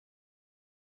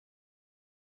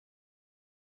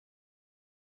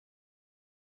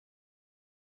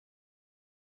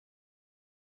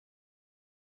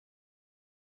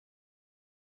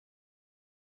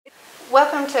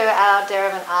Welcome to our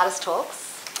Derivan Artist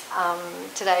Talks.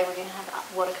 Today we're going to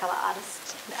have watercolour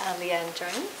artist Leanne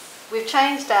Jones. We've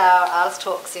changed our artist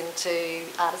talks into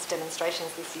artist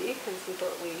demonstrations this year because we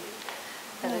thought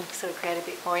that'd sort of create a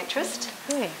bit more interest.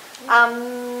 Yeah.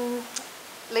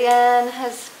 Leanne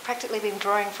has practically been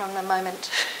drawing from the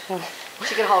moment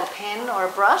she could hold a pen or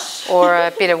a brush. Or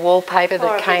a bit of wallpaper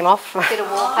that came off. A bit of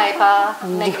wallpaper,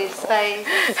 negative space,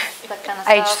 that kind of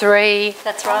Age stuff. 3,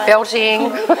 That's right.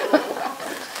 belting.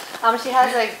 She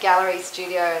has a gallery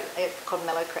studio called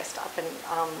Mellow Crest up in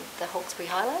the Hawkesbury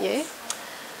Highlands.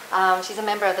 Yeah. She's a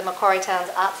member of the Macquarie Towns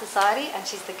Art Society and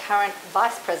she's the current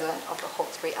Vice President of the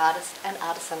Hawkesbury Artist and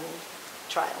Artisan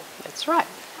Trail. That's right.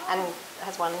 And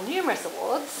has won numerous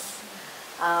awards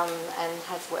and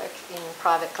has work in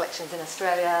private collections in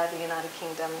Australia, the United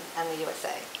Kingdom and the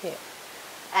USA. Yeah.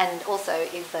 And also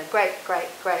is the great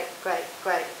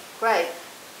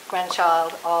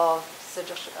grandchild of Sir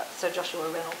Joshua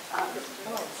Reynolds.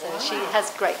 So she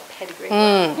has great pedigree.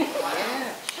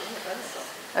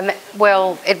 And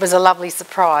well, it was a lovely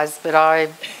surprise, but I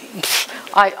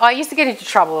used to get into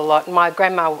trouble a lot. And my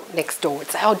grandma next door would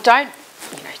say, "Oh,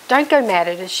 don't go mad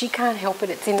at her. She can't help it.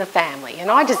 It's in the family."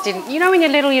 And I just didn't. You know, when you're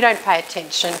little, you don't pay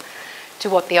attention to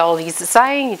what the oldies are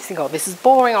saying. You think, "Oh, this is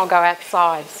boring. I'll go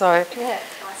outside." So yeah.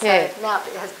 Now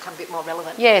it has become a bit more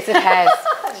relevant. Yes, it has.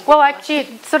 Well,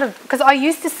 actually, sort of, because I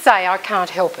used to say I can't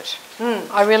help it.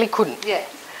 I really couldn't. Yeah.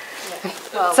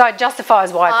 Well, so it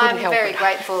justifies why I couldn't help it. I'm very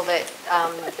grateful that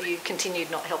you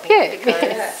continued not helping me because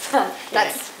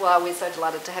that's why we're so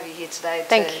delighted to have you here today.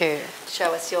 Thank you.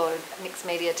 Show us your mixed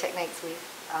media techniques with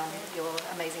your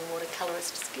amazing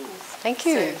watercolourist skills. Thank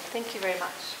you. So, thank you very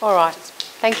much. All right.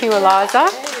 Thank you, Eliza.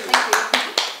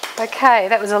 Thank you. Okay,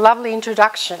 that was a lovely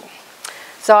introduction.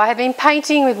 So I have been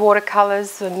painting with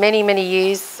watercolours for many, many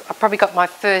years. I probably got my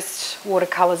first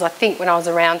watercolours, I think, when I was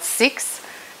around 6,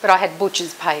 but I had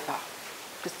butcher's paper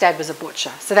because Dad was a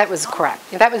butcher. So that was crap.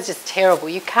 That was just terrible.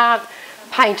 You can't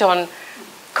paint on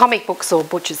comic books or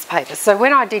butcher's paper. So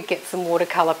when I did get some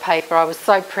watercolour paper, I was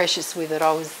so precious with it.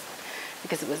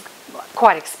 Because it was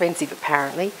quite expensive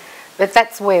apparently. But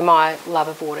that's where my love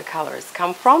of watercolour has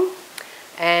come from.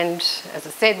 And as I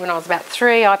said, when I was about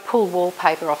 3, I pulled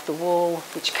wallpaper off the wall,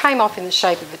 which came off in the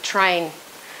shape of a train,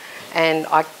 and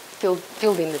I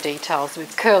filled in the details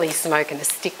with curly smoke and a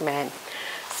stick man.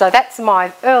 So that's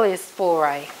my earliest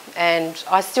foray, and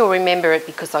I still remember it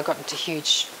because I got into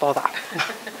huge bother.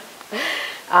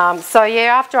 So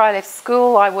yeah, after I left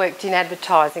school, I worked in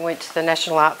advertising, went to the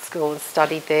National Art School and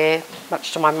studied there,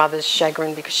 much to my mother's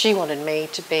chagrin because she wanted me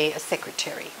to be a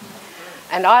secretary.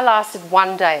 And I lasted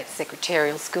 1 day at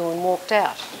secretarial school and walked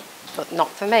out, but not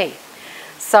for me.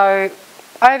 So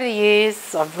over the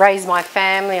years, I've raised my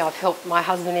family, I've helped my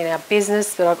husband in our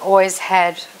business, but I've always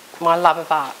had my love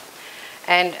of art.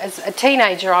 And as a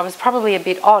teenager, I was probably a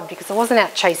bit odd because I wasn't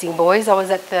out chasing boys. I was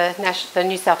at the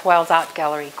New South Wales Art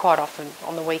Gallery quite often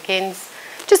on the weekends,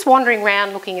 just wandering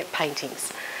around looking at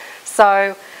paintings.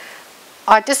 So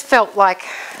I just felt like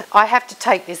I have to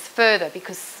take this further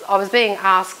because I was being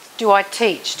asked, do I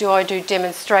teach? Do I do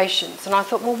demonstrations? And I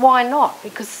thought, well, why not?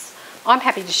 Because I'm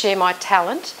happy to share my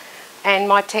talent and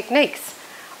my techniques.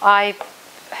 I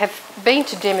have been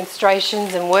to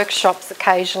demonstrations and workshops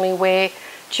occasionally where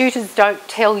tutors don't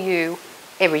tell you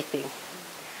everything.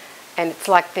 And it's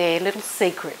like their little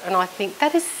secret. And I think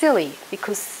that is silly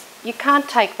because you can't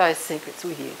take those secrets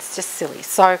with you. It's just silly.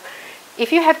 So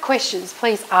if you have questions,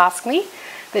 please ask me.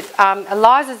 But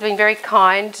Eliza's been very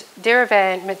kind.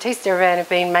 Matisse Derivan have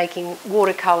been making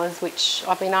watercolours, which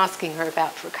I've been asking her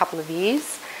about for a couple of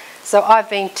years. So I've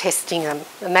been testing them,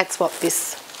 and that's what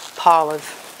this pile of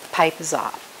papers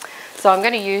are. So I'm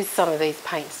going to use some of these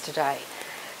paints today.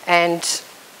 And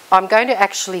I'm going to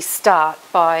actually start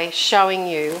by showing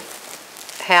you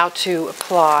how to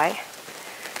apply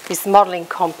this modelling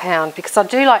compound because I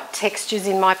do like textures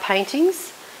in my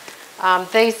paintings.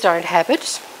 These don't have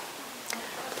it.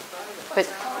 But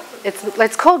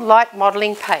it's called light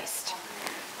modelling paste,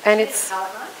 and it's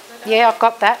I've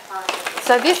got that.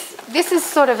 So this is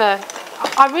sort of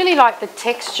I really like the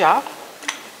texture.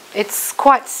 It's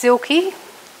quite silky,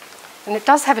 and it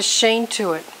does have a sheen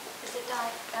to it. Is it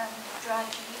like dry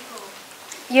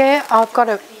glue? Yeah, I've got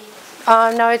a.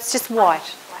 No, it's just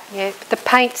white. Yeah, but the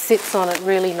paint sits on it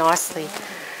really nicely.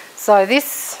 So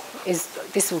this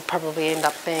will probably end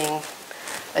up being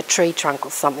a tree trunk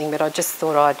or something, but I just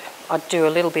thought I'd do a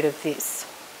little bit of this.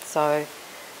 So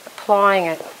applying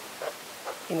it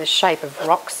in the shape of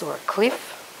rocks or a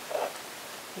cliff,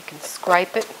 you can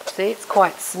scrape it. See, it's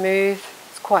quite smooth,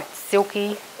 it's quite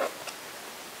silky.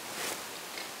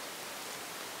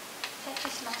 That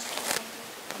just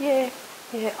nice. Yeah.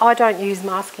 Yeah, I don't use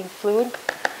masking fluid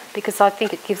because I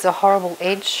think it gives a horrible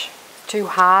edge. It's too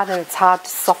hard and it's hard to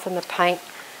soften the paint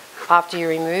after you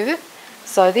remove it.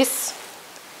 So this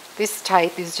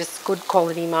tape is just good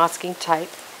quality masking tape,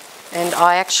 and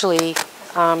I actually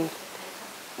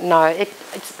no,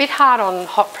 it's a bit hard on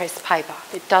hot press paper.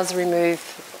 It does remove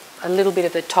a little bit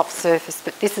of the top surface,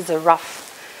 but this is a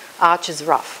rough, Archer's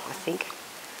rough, I think.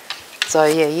 So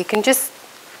yeah, you can just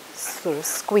sort of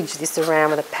squidge this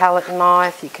around with a palette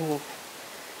knife. You can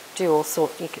do all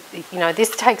sorts. You know,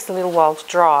 this takes a little while to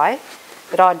dry,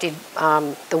 but I did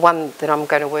the one that I'm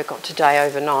going to work on today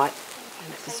overnight.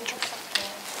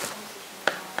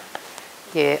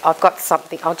 Yeah, I've got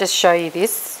something. I'll just show you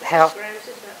this. How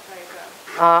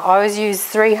I always use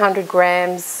 300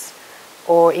 grams,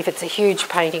 or if it's a huge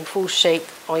painting, full sheet,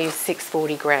 I'll use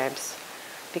 640 grams,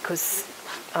 because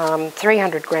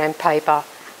 300 gram paper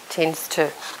tends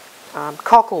to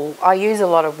cockle. I use a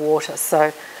lot of water,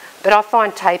 so, but I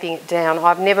find taping it down.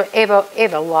 I've never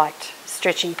ever liked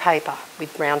stretchy paper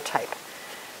with brown tape.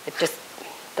 It just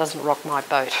doesn't rock my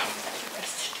boat.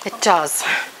 It does.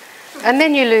 And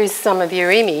then you lose some of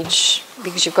your image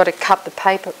because you've got to cut the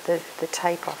paper, the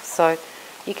tape off. So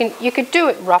you could do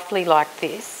it roughly like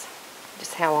this,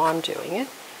 just how I'm doing it,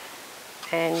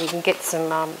 and you can get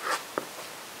some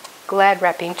Glad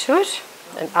wrap into it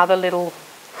and other little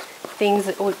things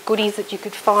or goodies that you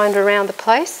could find around the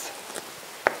place.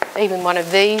 Even one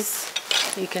of these,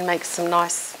 you can make some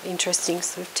nice, interesting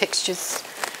sort of textures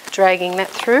dragging that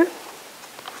through.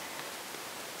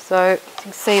 So you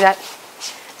can see that.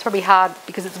 It's probably hard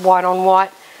because it's white on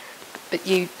white, but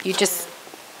you just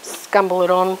scumble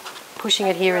it on, pushing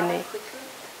it here and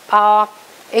there.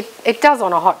 It does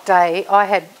on a hot day. I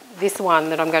had this one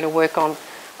that I'm going to work on.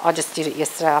 I just did it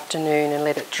yesterday afternoon and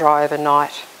let it dry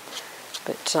overnight.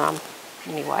 But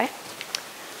anyway,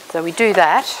 so we do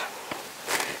that.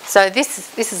 So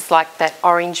this is like that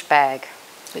orange bag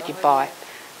that you buy,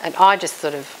 and I just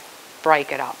sort of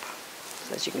break it up.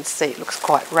 So as you can see, it looks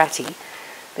quite ratty.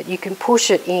 But you can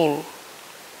push it in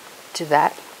to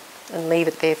that and leave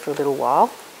it there for a little while.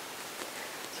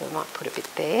 So I might put a bit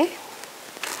there.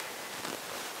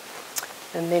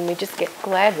 And then we just get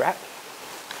Glad wrap.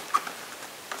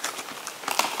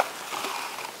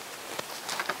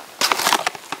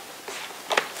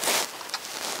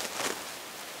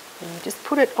 And you just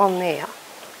put it on there,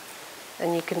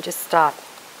 and you can just start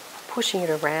pushing it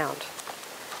around.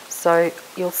 So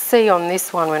you'll see on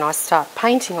this one when I start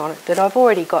painting on it that I've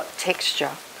already got texture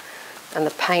and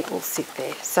the paint will sit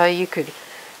there. So you could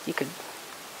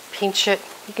pinch it,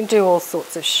 you can do all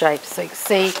sorts of shapes. So you can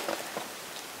see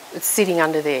it's sitting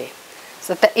under there.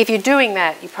 So if you're doing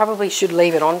that, you probably should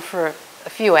leave it on for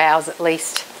a few hours at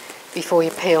least before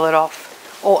you peel it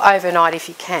off, or overnight if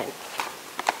you can.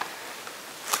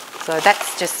 So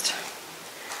that's just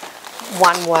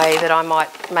one way that I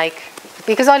might make.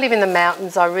 Because I live in the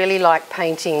mountains, I really like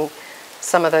painting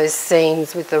some of those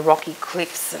scenes with the rocky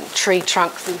cliffs and tree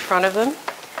trunks in front of them.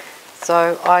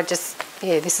 So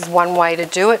this is one way to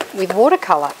do it with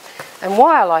watercolour. And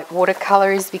why I like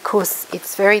watercolour is because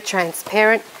it's very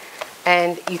transparent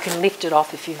and you can lift it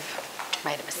off if you've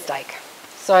made a mistake.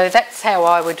 So that's how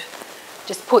I would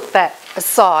just put that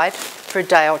aside for a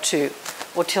day or two,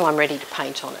 or till I'm ready to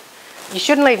paint on it. You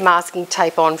shouldn't leave masking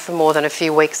tape on for more than a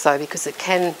few weeks though, because it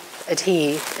can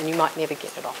adhere and you might never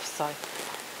get it off. So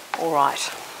all right,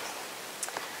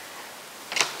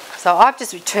 so I've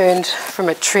just returned from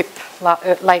a trip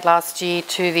late last year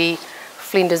to the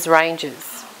Flinders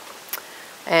Ranges,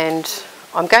 and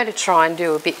I'm going to try and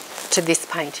do a bit to this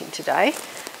painting today,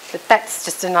 but that's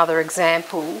just another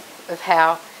example of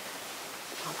how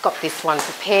I've got this one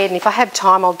prepared, and if I have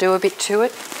time I'll do a bit to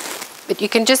it. But you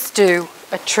can just do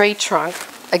a tree trunk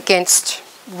against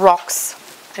rocks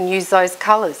and use those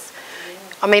colours.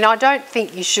 I mean, I don't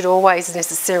think you should always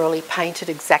necessarily paint it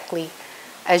exactly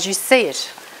as you see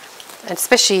it. And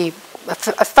especially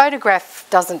a photograph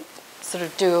doesn't sort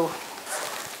of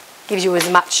gives you as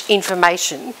much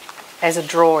information as a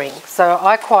drawing. So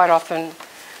I quite often,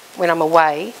 when I'm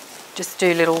away, just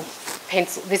do little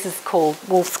pencil. This is called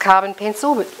Wolf's Carbon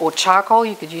Pencil, or charcoal.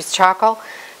 You could use charcoal.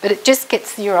 But it just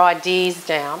gets your ideas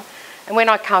down. And when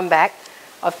I come back,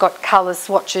 I've got colour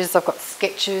swatches, I've got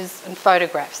sketches and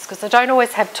photographs, because I don't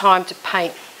always have time to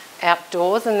paint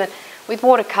outdoors, and with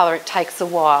watercolour it takes a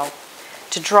while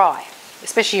to dry,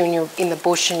 especially when you're in the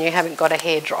bush and you haven't got a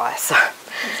hairdryer.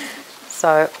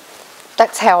 So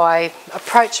that's how I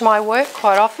approach my work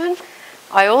quite often.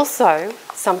 I also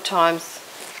sometimes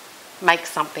make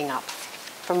something up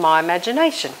from my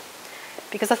imagination,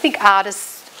 because I think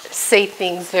artists see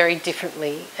things very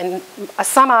differently. And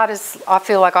some artists, I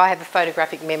feel like I have a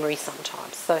photographic memory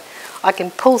sometimes. So I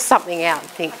can pull something out and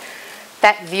think,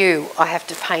 that view, I have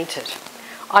to paint it.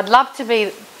 I'd love to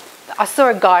be... I saw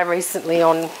a guy recently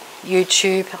on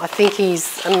YouTube. I think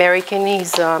he's American.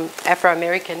 He's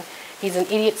Afro-American. He's an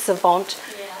idiot savant.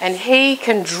 Yeah. And he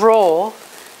can draw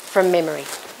from memory. He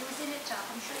was in it,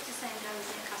 I'm sure it's the same guy who was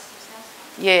in a customer's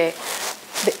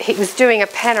house. Yeah. He was doing a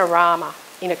panorama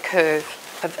in a curve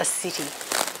of a city.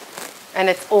 And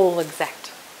it's all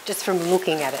exact, just from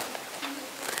looking at it.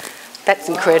 That's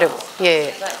incredible.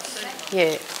 Yeah.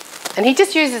 Yeah. And he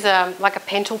just uses like a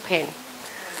pencil pen.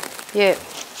 Yeah.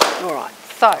 All right.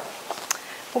 So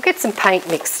we'll get some paint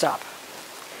mixed up.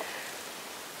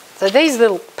 So these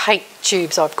little paint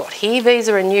tubes I've got here, these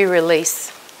are a new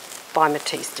release by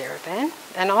Matisse Derivan,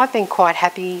 and I've been quite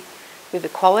happy with the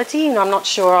quality, and I'm not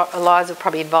sure, Eliza will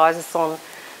probably advise us on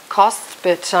cost,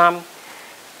 but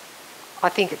I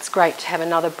think it's great to have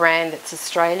another brand that's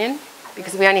Australian,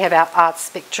 because we only have our Art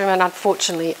Spectrum, and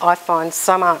unfortunately I find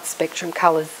some Art Spectrum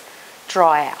colours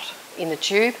dry out in the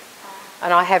tube,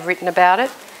 and I have written about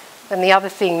it. And the other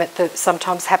thing that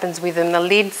sometimes happens with them, the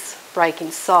lids break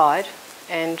inside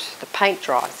and the paint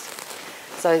dries.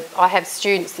 So I have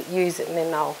students that use it and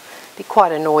then they'll be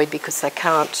quite annoyed because they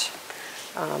can't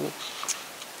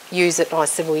use it. And I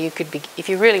said, well, you could be, if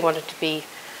you really wanted to be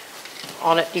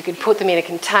on it, you could put them in a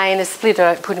container, split it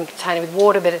out, put them in a container with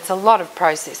water, but it's a lot of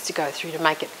process to go through to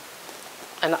make it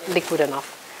liquid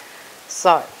enough.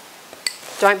 So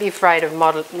don't be afraid of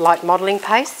light modelling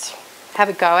paste. Have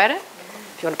a go at it.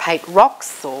 If you want to paint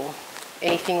rocks or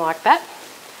anything like that,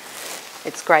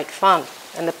 it's great fun.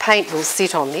 And the paint will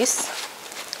sit on this.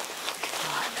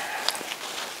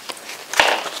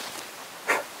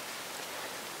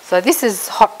 So this is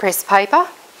hot press paper.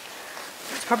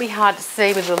 It's probably hard to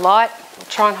see with the light. I'll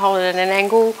try and hold it at an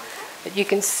angle, but you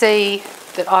can see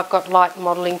that I've got light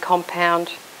modelling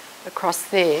compound across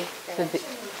there.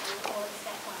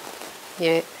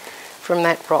 Yeah, from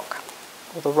that rock,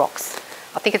 or the rocks.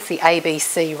 I think it's the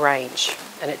ABC range,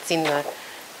 and it's in the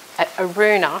at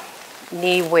Aruna,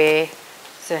 near where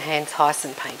Sir Hans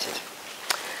Hyson painted.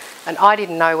 And I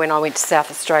didn't know when I went to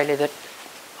South Australia that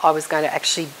I was going to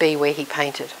actually be where he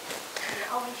painted.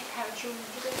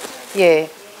 Yeah,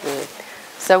 yeah.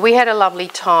 So we had a lovely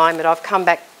time, but I've come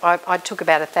back, I took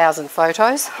about 1,000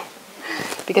 photos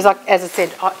because, as I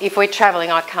said, if we're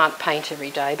travelling I can't paint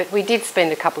every day, but we did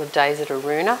spend a couple of days at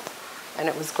Aruna and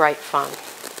it was great fun.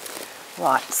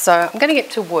 Right, so I'm going to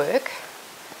get to work,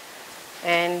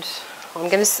 and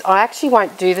I actually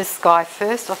won't do the sky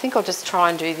first. I think I'll just try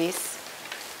and do this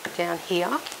down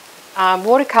here.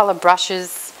 Watercolour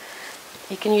brushes,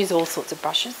 you can use all sorts of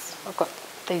brushes. I've got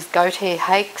these goat hair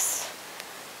hakes,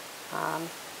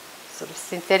 sort of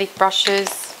synthetic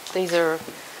brushes. These are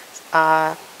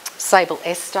Sable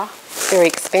Ester, very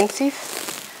expensive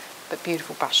but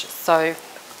beautiful brushes. So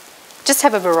just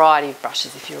have a variety of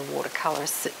brushes if you're a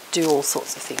watercolourist that do all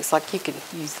sorts of things. Like you can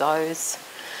use those.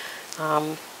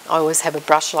 I always have a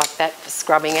brush like that for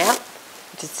scrubbing out,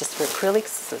 which is just for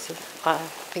acrylics. I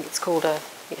think it's called a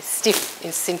stiff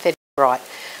synthetic bright,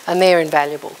 and they're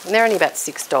invaluable. And they're only about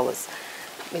 $6.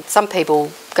 I mean, some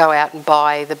people go out and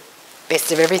buy the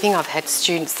best of everything. I've had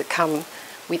students that come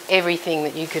with everything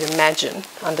that you could imagine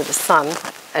under the sun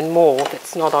and more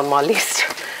that's not on my list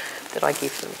that I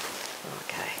give them.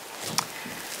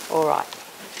 All right,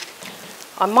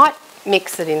 I might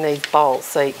mix it in these bowls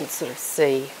so you can sort of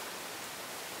see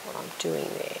what I'm doing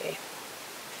there.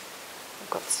 I've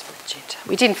got some magenta.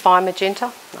 We didn't find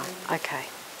magenta? No, okay.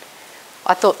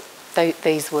 I thought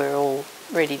these were all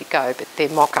ready to go, but they're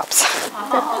mock-ups.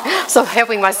 So I'm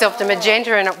helping myself to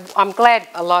magenta, and I'm glad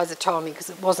Eliza told me because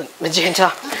it wasn't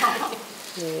magenta.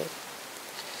 Yeah.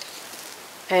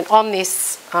 And on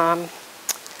this, I'm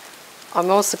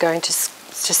also going to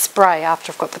spray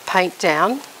after I've got the paint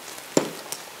down.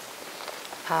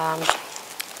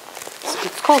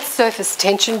 It's called Surface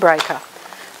Tension Breaker,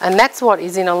 and that's what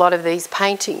is in a lot of these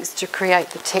paintings to create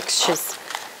the textures.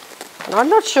 And I'm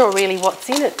not sure really what's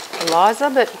in it, Eliza,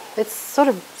 but it's sort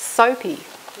of soapy.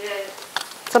 Yeah.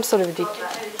 Some sort of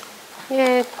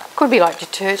yeah, could be like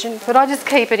detergent, but I just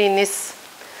keep it in this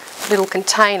little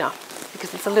container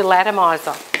because it's a little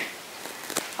atomizer.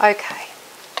 Okay.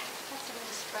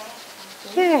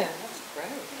 Yeah.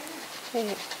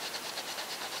 Yeah.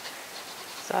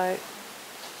 So,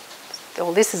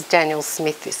 well, this is Daniel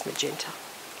Smith, this magenta.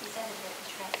 Is that a bit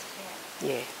transparent?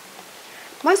 Yeah.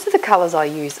 Most of the colours I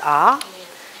use are.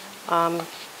 It's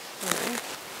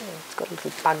got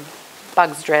little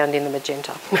bugs drowned in the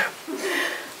magenta.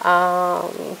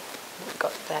 Got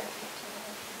that.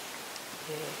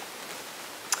 Yeah.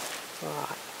 Alright,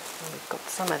 well, we've got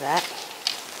some of that.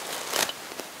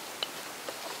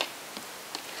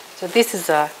 So this is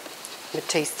a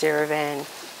Matisse Derivan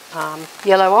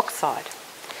yellow oxide,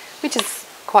 which is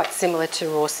quite similar to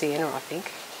raw sienna, I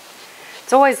think.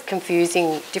 It's always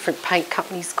confusing. Different paint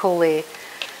companies call their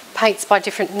paints by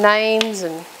different names,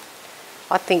 and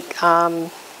I think I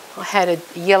had a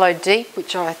yellow deep,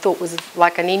 which I thought was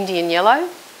like an Indian yellow,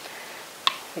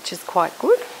 which is quite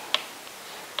good.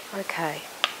 Okay,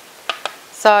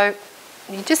 so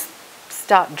you just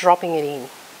start dropping it in.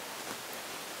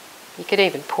 You could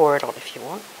even pour it on if you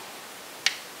want.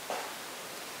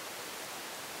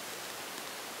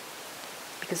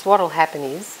 Because what will happen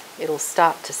is it'll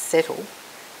start to settle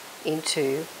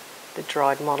into the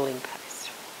dried modelling paste.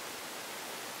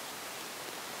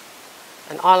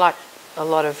 And I like a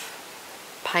lot of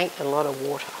paint and a lot of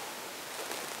water.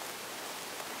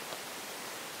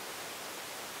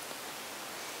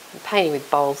 And painting with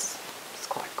bowls is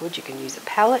quite good. You can use a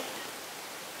palette,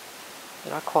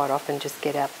 but I quite often just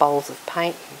get out bowls of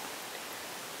paint and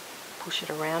push it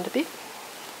around a bit.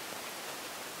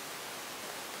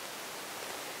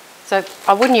 So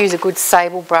I wouldn't use a good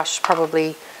sable brush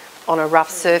probably on a rough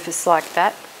surface like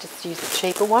that. Just use a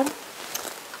cheaper one.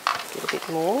 Get a bit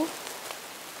more.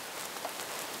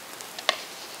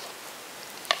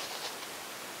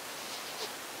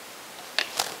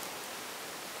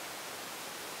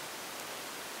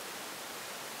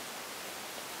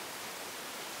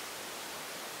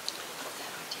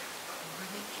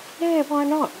 Yeah, why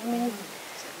not? I mean,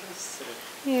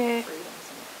 yeah,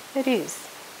 it is.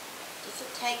 Does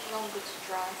it take longer to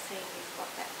dry seeing you've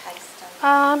got that paste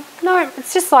on? No,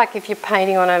 it's just like if you're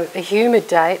painting on a humid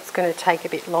day, it's going to take a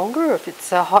bit longer. If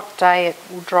it's a hot day, it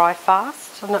will dry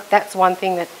fast. That's one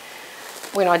thing that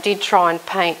when I did try and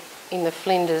paint in the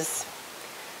Flinders,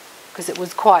 because it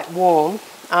was quite warm,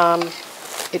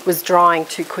 it was drying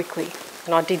too quickly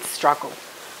and I did struggle.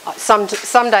 Some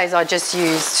days I just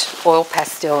used oil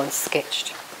pastel and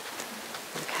sketched.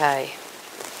 Okay.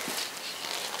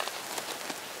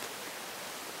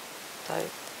 So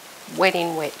wet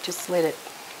in wet, just let it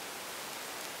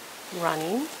run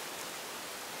in.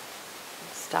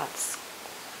 Start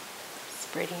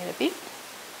spreading it a bit.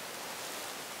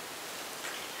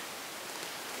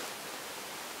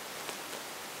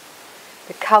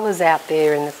 The colours out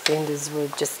there in the Flinders were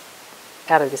just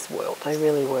out of this world, they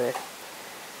really were.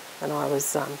 And I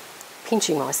was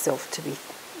pinching myself to be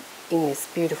in this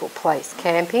beautiful place,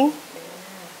 camping.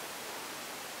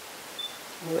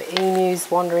 There were emus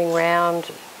wandering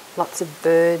around, lots of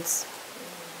birds.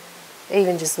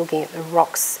 Even just looking at the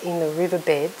rocks in the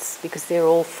riverbeds, because they're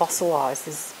all fossilised.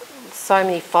 There's so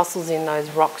many fossils in those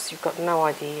rocks, you've got no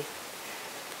idea.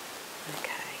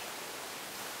 Okay.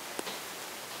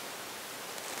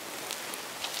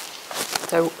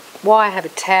 So why I have a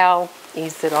towel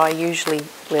is that I usually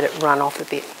let it run off a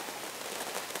bit.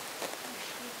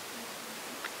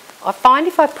 I find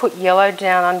if I put yellow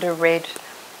down under red,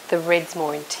 the red's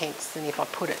more intense than if I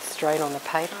put it straight on the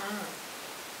paper.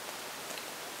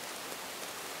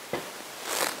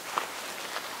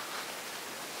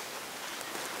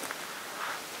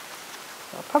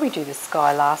 I'll probably do the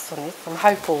sky last on this. I'm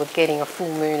hopeful of getting a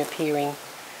full moon appearing,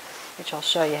 which I'll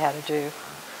show you how to do.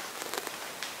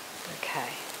 Okay.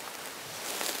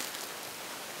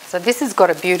 So this has got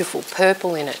a beautiful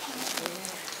purple in it.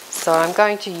 So I'm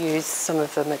going to use some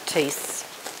of the Matisse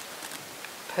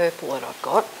purple that I've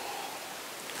got.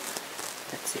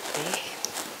 That's it there.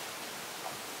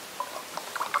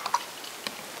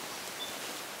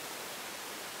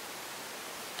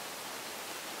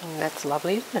 And that's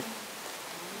lovely, isn't it?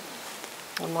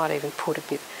 I might even put a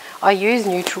bit. I use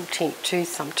neutral tint too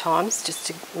sometimes, just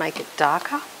to make it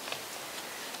darker.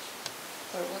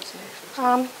 What's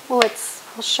neutral? Well,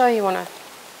 I'll show you on a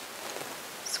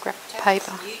scrap of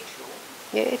paper. Neutral.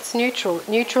 Yeah, it's neutral. It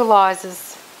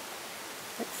neutralises.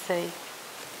 Let's see.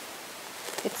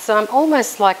 It's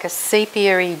almost like a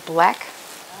sepia-y black.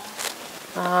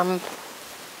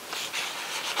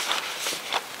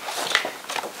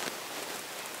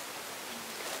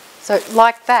 So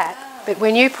like that, but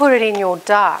when you put it in your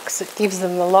darks, it gives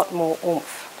them a lot more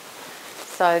oomph.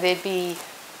 So there'd be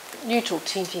neutral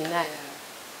tint in that.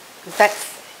 That's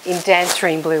in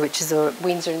Dancerine blue, which is a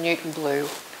Winsor & Newton blue,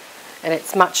 and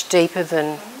it's much deeper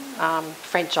than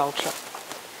French Ultra.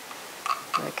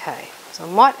 Okay, so I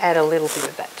might add a little bit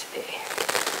of that to there.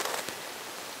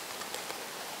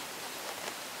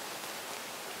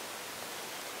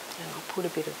 And I'll put a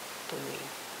bit of blue in.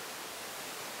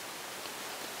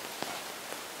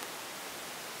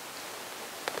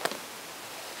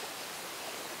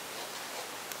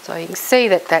 So you can see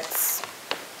that that's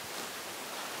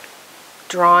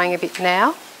drying a bit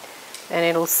now, and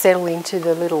it'll settle into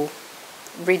the little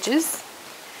ridges.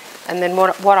 And then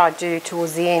what I do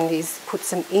towards the end is put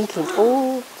some ink in.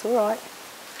 Oh, it's all right.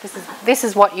 This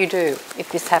is what you do if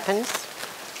this happens.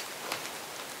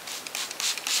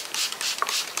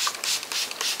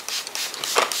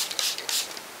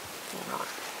 All right.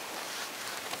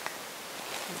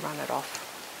 Run it off.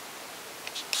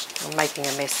 I'm making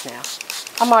a mess now.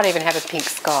 I might even have a pink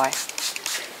sky.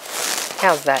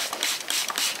 How's that?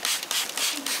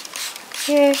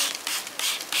 Yeah.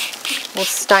 We'll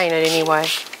stain it anyway.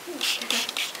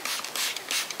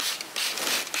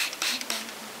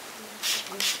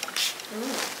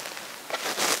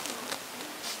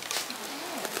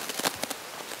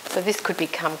 So this could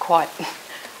become quite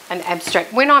an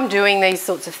abstract. When I'm doing these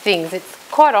sorts of things, it's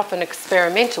quite often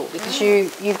experimental because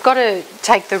you've got to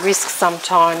take the risk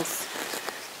sometimes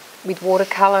with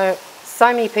watercolour.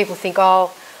 So many people think,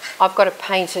 oh, I've got to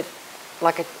paint it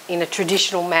like in a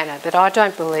traditional manner, but I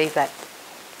don't believe that.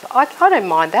 So I don't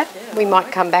mind that. Yeah, we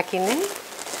might come back in there.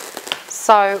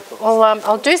 So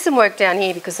I'll do some work down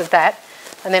here because of that,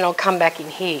 and then I'll come back in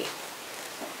here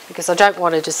because I don't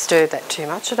want to disturb that too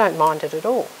much. I don't mind it at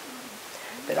all.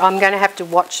 But I'm going to have to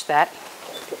watch that.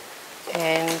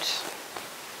 And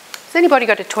has anybody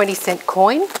got a 20-cent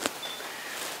coin?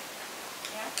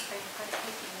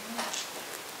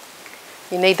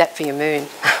 You need that for your moon.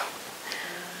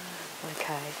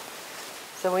 Okay.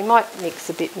 So we might mix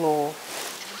a bit more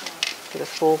to the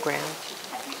foreground.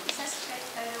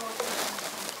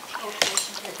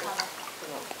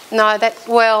 No,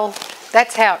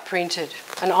 that's how it printed,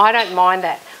 and I don't mind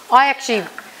that.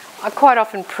 I quite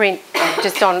often print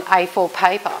just on A4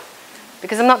 paper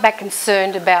because I'm not that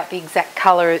concerned about the exact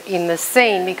colour in the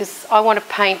scene because I want to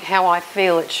paint how I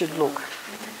feel it should look.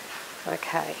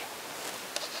 Okay.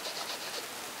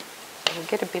 We'll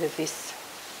get a bit of this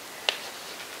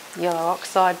yellow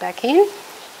oxide back in. We'll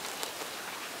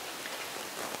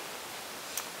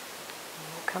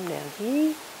come down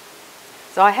here.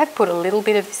 So I have put a little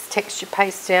bit of this texture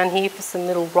paste down here for some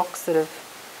little rocks that have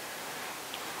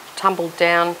tumbled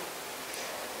down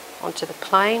onto the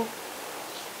plane.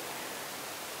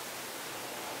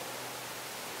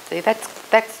 See,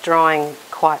 that's drying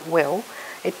quite well.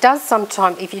 It does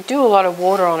sometimes, if you do a lot of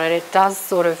water on it, it does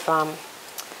sort of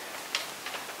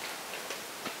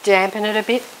dampen it a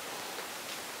bit.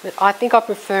 But I think I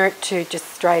prefer it to just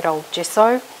straight old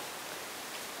gesso. I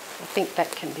think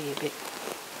that can be a bit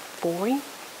boring.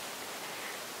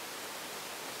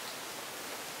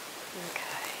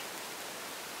 Okay.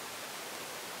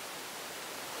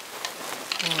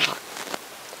 Alright.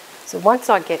 So once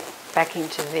I get back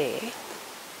into there,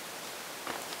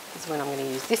 is when I'm going to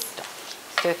use this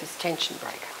stuff, surface tension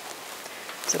breaker.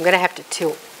 So I'm going to have to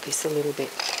tilt this a little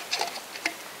bit.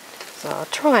 So I'll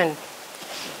try and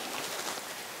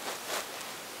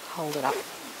hold it up.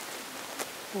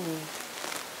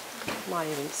 Might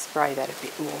even spray that a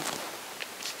bit more.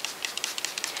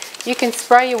 You can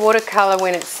spray your watercolour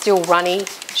when it's still runny,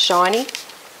 shiny,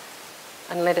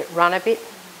 and let it run a bit.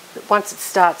 But once it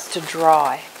starts to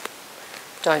dry,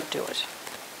 don't do it.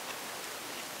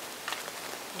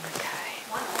 Okay.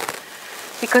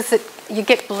 Because you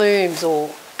get blooms,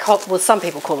 or well, some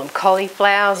people call them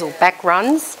cauliflowers or back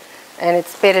runs, and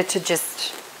it's better to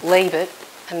just leave it,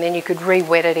 and then you could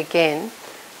re-wet it again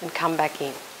and come back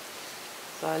in.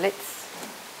 So let's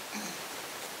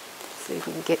see if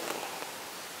we can get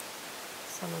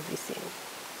some of this in.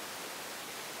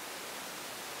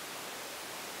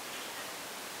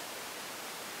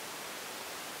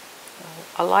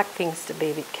 I like things to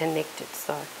be a bit connected,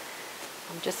 so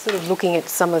I'm just sort of looking at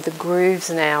some of the grooves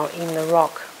now in the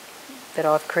rock that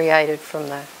I've created from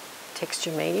the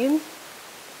texture medium.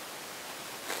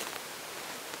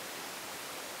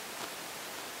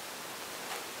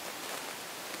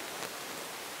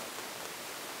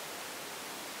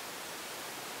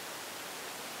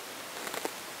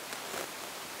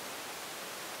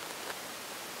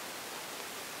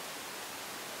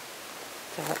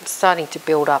 So I'm starting to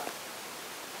build up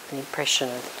an impression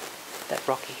of that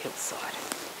rocky hillside.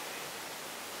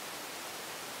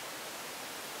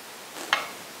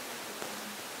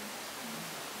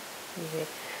 Yeah.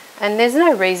 And there's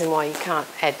no reason why you can't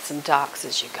add some darks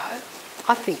as you go.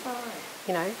 I think,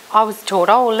 you know, I was taught,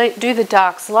 oh, do the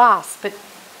darks last, but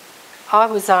I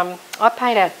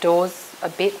paint outdoors a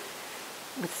bit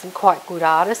with some quite good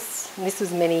artists, and this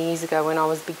was many years ago when I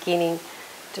was beginning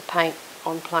to paint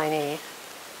on plein air.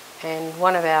 And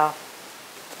one of our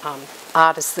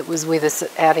artists that was with us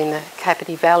out in the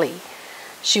Kapiti Valley,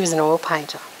 she was an oil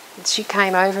painter. And she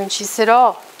came over and she said,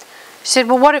 well,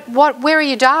 where are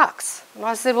your darks? And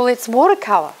I said, well, it's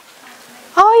watercolour.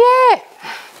 Oh yeah.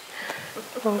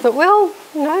 I thought, well,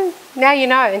 no, now you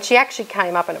know. And she actually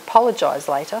came up and apologised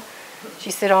later.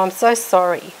 She said, oh, I'm so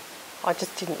sorry. I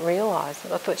just didn't realise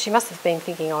it. I thought she must have been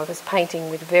thinking I was painting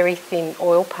with very thin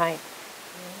oil paint.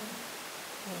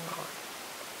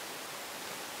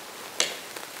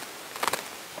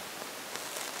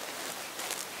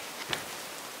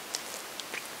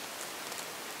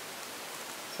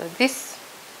 So this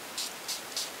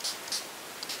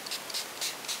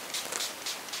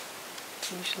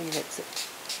usually lets it.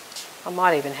 I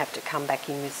might even have to come back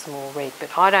in with some more red,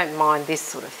 but I don't mind this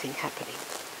sort of thing happening.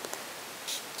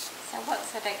 So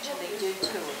what's it actually do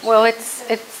to it? Well, it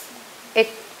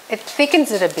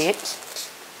thickens it a bit.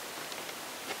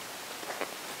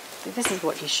 This is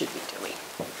what you should be doing.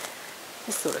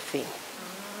 This sort of thing.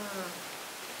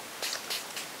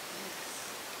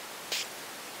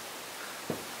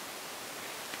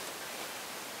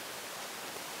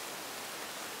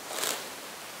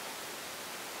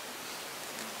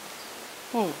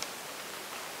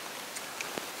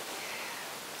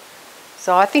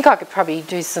 So I think I could probably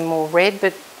do some more red,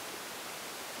 but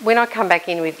when I come back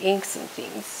in with inks and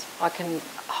things, I can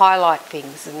highlight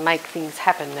things and make things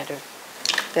happen that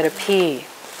appear.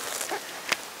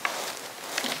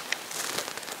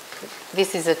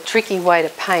 This is a tricky way to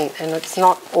paint, and it's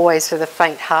not always for the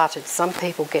faint-hearted. Some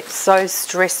people get so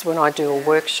stressed when I do a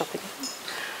workshop. I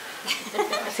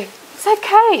think, it's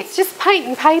okay, it's just paint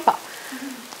and paper.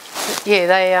 But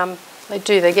yeah, they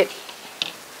do.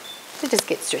 They just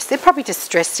get stressed. They're probably just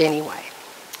stressed anyway.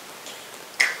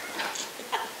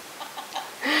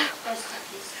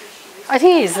 It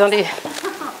is, not it?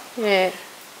 Yeah.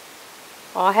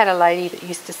 Oh, I had a lady that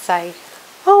used to say,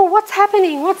 oh, what's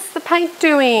happening? What's the paint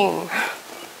doing?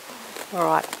 All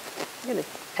right, I'm going to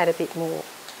add a bit more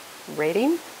red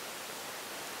in.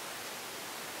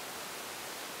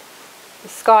 The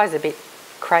sky's a bit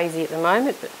crazy at the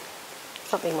moment, but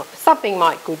something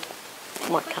might come.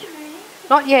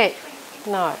 Not yet.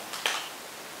 No.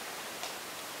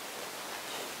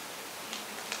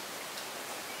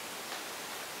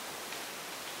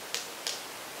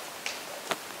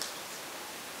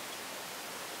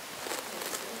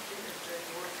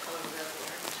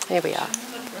 There we are.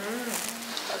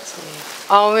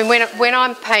 Oh, I mean, when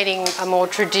I'm painting a more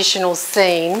traditional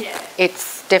scene,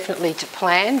 it's definitely to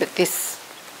plan, but this,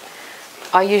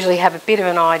 I usually have a bit of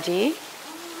an idea.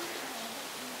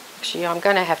 Actually, I'm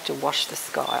going to have to wash the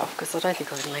sky off because I don't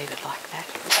think I can leave it like that.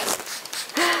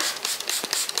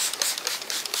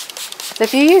 So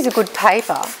if you use a good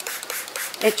paper,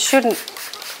 it shouldn't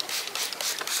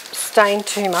stain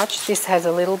too much. This has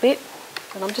a little bit,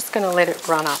 and I'm just going to let it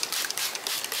run up.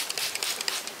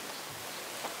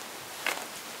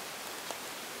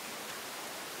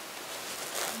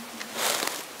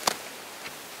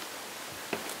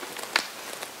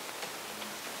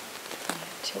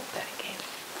 Tilt that again.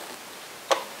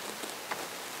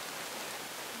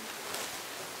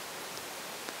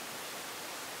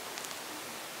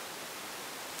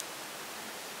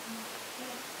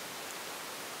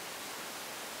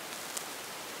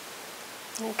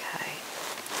 Okay,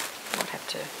 might have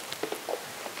to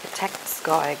attack the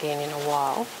sky again in a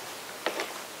while.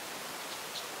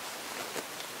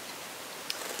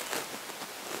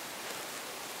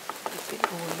 A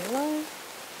bit more yellow.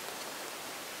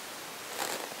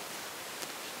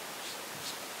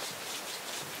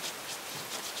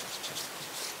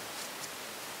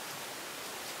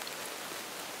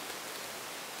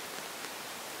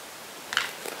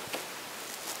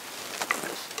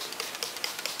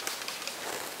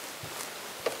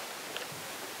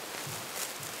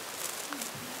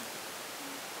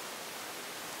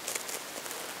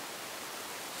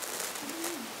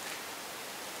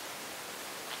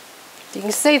 You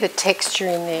can see the texture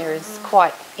in there is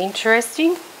quite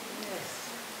interesting.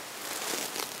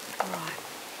 Right,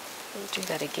 we'll do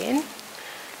that again.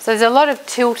 So there's a lot of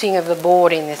tilting of the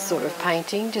board in this sort of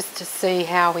painting, just to see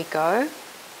how we go.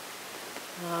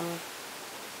 Don't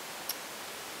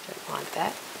mind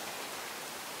that.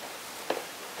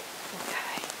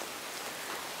 Okay,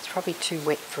 it's probably too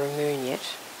wet for a moon yet,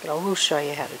 but I will show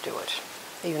you how to do it,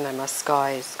 even though my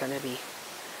sky is going to be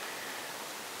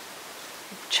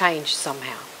changed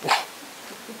somehow.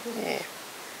 Yeah.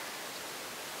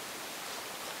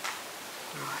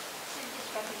 Right.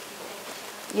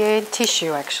 Yeah,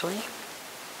 tissue actually.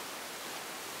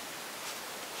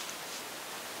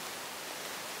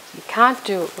 You can't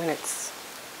do it when it's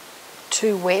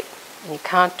too wet, and you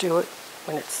can't do it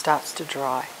when it starts to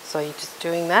dry. So you're just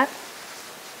doing that.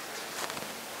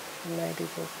 Maybe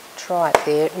we'll try it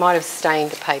there. It might have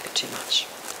stained the paper too much.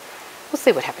 We'll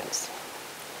see what happens.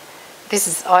 this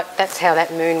is that's how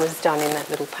that moon was done in that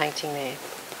little painting there.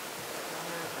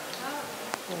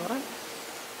 All right.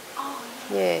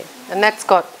 Yeah, and that's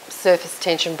got surface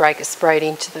tension breaker sprayed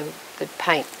into the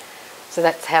paint. So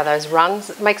that's how those runs,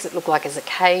 it makes it look like there's a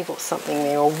cave or something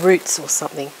there, or roots or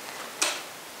something.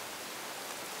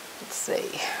 Let's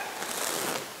see.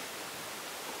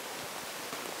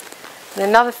 And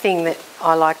another thing that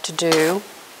I like to do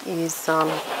is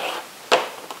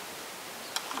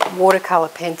watercolour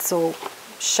pencil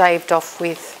shaved off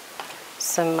with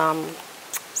some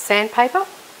sandpaper,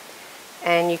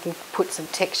 and you can put some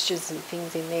textures and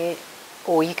things in there,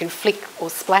 or you can flick or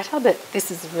splatter, but this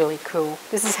is really cool.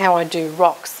 This is how I do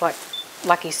rocks, like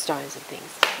lucky stones and things.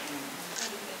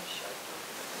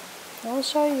 I'll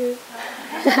show you.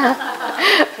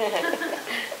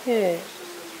 Yeah.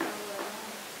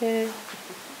 Yeah. Let's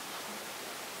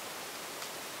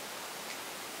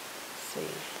see.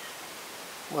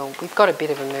 Well, we've got a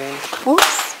bit of a moon.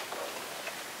 Whoops.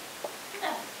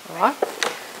 All right.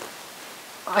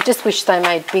 I just wish they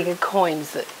made bigger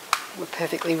coins that were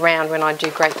perfectly round when I do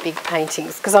great big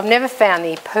paintings, because I've never found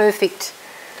the perfect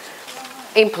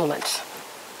implement.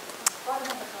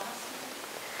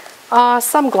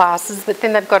 Some glasses, but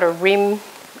then they've got a rim,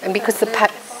 and because the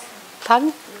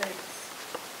pardon?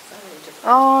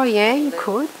 Oh yeah, you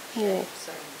could. Yeah.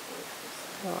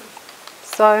 Right.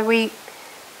 So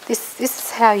this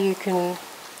is how you can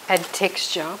add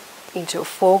texture into a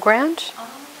foreground.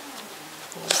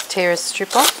 Just tear a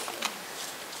strip off.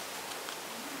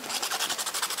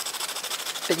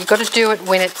 But you've got to do it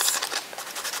when it's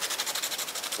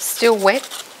still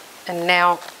wet, and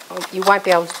now you won't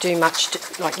be able to do much,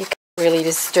 like you can't really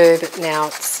disturb it now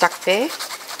it's stuck there.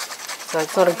 So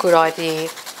it's not a good idea.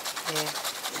 Yeah.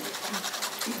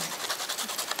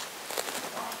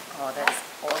 Oh, that's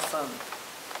awesome.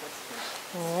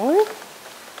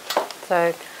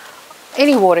 So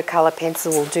any watercolour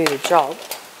pencil will do the job.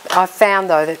 I found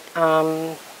though that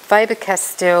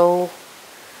Faber-Castell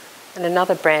and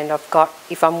another brand I've got,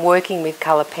 if I'm working with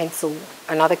colour pencil,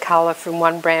 another colour from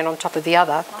one brand on top of the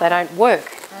other, they don't work.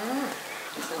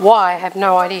 Why? I have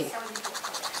no idea.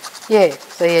 Yeah,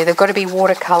 so yeah, they've got to be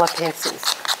watercolour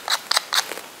pencils.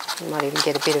 You might even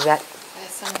get a bit of that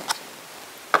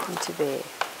into there.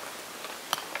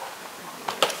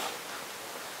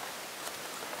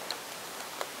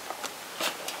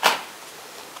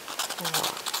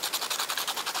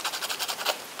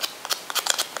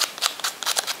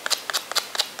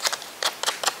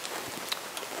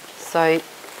 So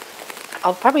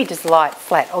I'll probably just lie it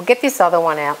flat. I'll get this other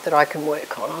one out that I can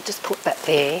work on. I'll just put that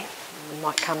there. We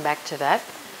might come back to that.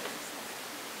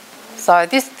 So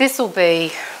this will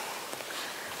be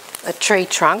a tree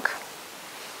trunk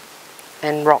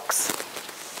and rocks.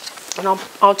 And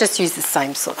I'll just use the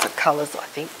same sorts of colours, I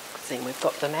think. See, we've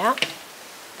got them out.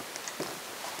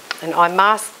 And I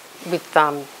mask with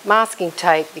masking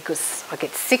tape because I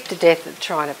get sick to death of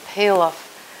trying to peel off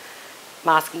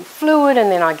masking fluid,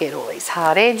 and then I get all these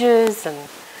hard edges, and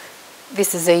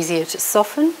this is easier to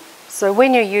soften. So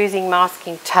when you're using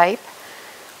masking tape,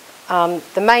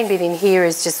 the main bit in here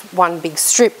is just one big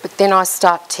strip, but then I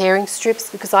start tearing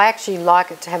strips because I actually like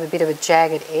it to have a bit of a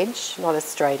jagged edge, not a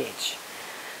straight edge.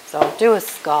 So I'll do a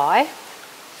sky.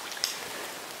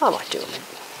 I might do a little.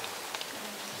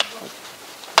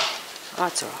 Oh,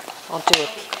 that's all right. I'll do it.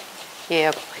 Yeah,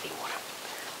 I've got plenty of water.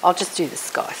 I'll just do the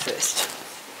sky first.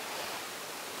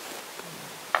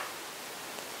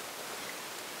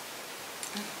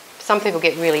 Some people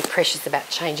get really precious about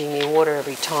changing their water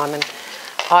every time, and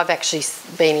I've actually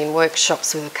been in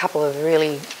workshops with a couple of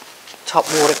really top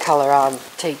watercolour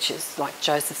teachers, like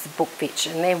Joseph's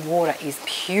Bookfitch, and their water is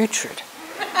putrid.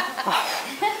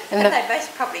 And they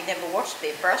both probably never washed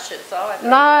their brushes either.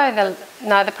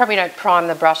 No, they probably don't prime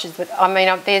the brushes, but I mean,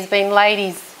 there's been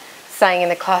ladies saying in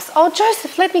the class, "Oh,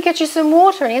 Joseph, let me get you some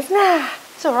water," and he goes, "Nah,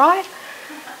 it's all right."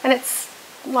 And it's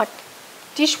like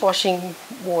dishwashing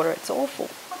water, it's awful.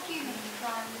 What do you mean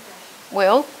prime the brush?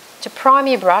 Well, to prime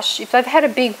your brush, if they've had a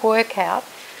big workout,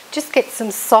 just get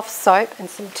some soft soap and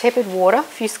some tepid water, a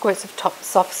few squirts of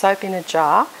soft soap in a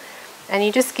jar, and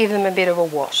you just give them a bit of a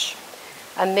wash.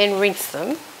 And then rinse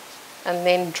them, and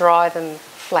then dry them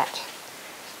flat.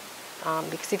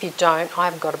 Because if you don't, I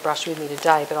haven't got a brush with me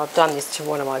today, but I've done this to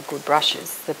one of my good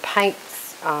brushes. The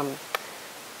paint's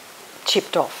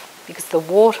chipped off because the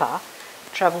water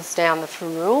travels down the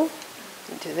ferrule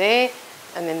into there,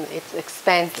 and then it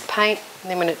expands the paint, and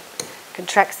then when it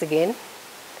contracts again,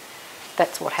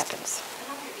 that's what happens.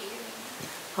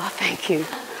 Oh, thank you.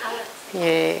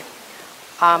 Yeah.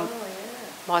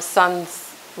 My son's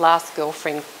last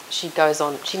girlfriend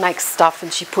she makes stuff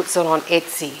and she puts it on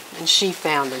Etsy, and she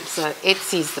found them. So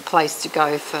Etsy's the place to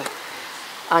go for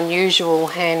unusual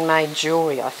handmade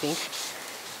jewellery, I think.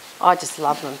 I just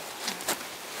love them.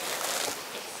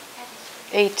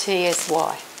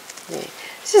 ETSY. Yeah.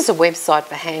 This is a website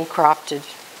for handcrafted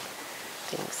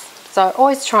things. So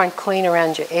always try and clean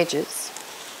around your edges.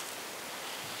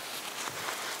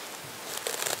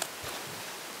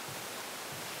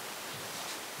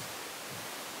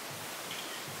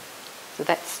 So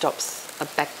that stops a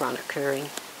back run occurring,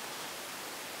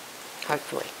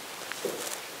 hopefully.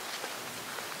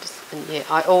 And yeah,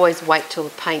 I always wait till the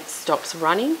paint stops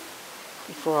running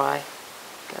before I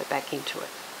go back into it.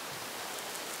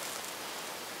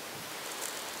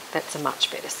 That's a much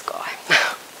better sky.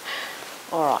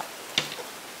 All right.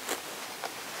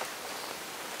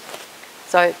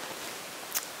 So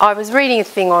I was reading a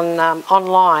thing on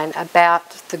online about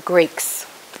the Greeks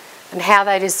and how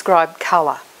they described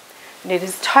colour. And it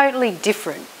is totally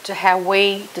different to how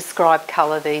we describe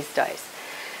colour these days.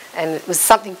 And there was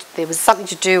something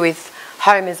to do with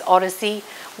Homer's Odyssey,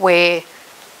 where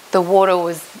the water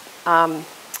was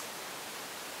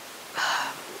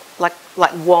like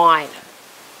wine.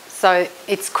 So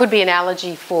it could be an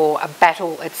analogy for a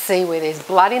battle at sea where there's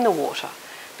blood in the water.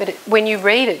 But when you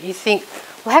read it, you think,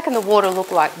 well, how can the water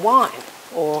look like wine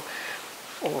or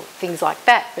things like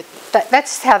that? But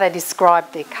that's how they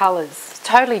describe their colours.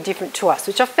 Totally different to us,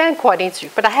 which I found quite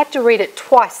interesting. But I had to read it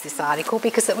twice, this article,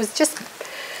 because it was just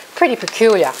pretty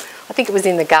peculiar. I think it was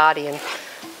in The Guardian.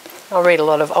 I read a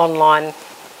lot of online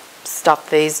stuff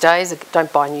these days. I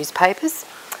don't buy newspapers.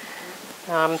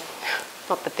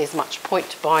 Not that there's much point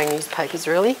to buying newspapers,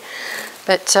 really.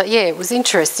 But yeah, it was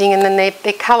interesting. And then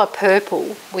their colour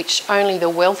purple, which only the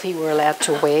wealthy were allowed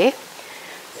to wear,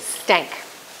 stank.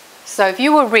 So if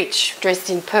you were rich, dressed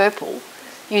in purple,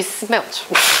 you smelt.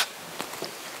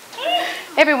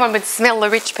 Everyone would smell the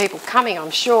rich people coming,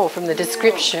 I'm sure, from the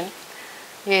description.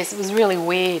 Yes, it was really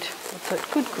weird. I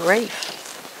thought, good grief.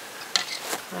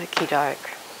 Okie doke.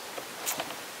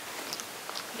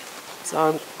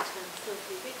 So,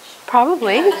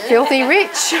 probably filthy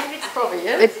rich.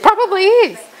 It probably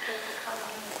is.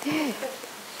 Yeah.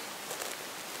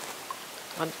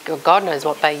 God knows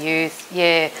what they use.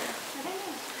 Yeah.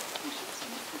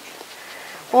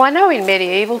 Well, I know in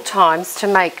medieval times to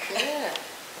make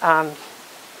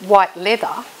white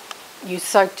leather, you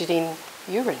soaked it in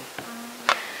urine.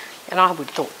 And I would have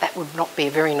thought that would not be a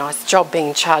very nice job, being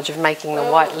in charge of making the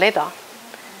white leather.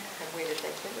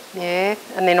 Yeah,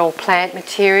 and then all plant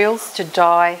materials to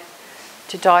dye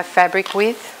fabric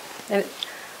with. And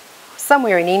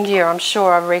somewhere in India, I'm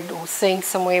sure I read or seen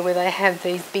somewhere where they have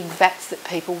these big vats that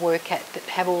people work at that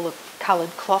have all the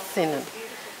coloured cloths in them.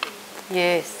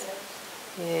 Yes,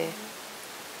 yeah.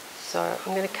 So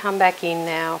I'm going to come back in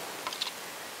now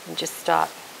and just start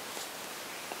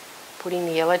putting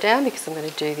the yellow down, because I'm going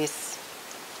to do this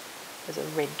as a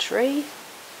red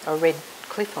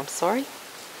cliff, I'm sorry.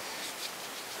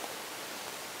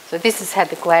 So this has had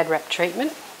the Glad Wrap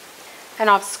treatment, and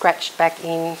I've scratched back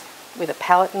in with a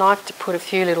palette knife to put a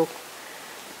few little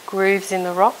grooves in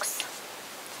the rocks.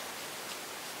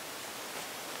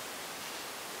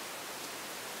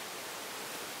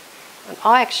 And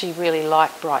I actually really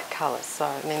like bright colours, so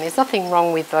I mean there's nothing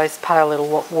wrong with those pale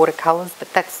little watercolours,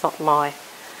 but that's not my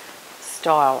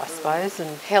style, I suppose.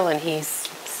 And Helen here's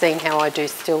seen how I do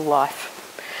still life,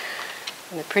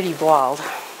 and they're pretty wild.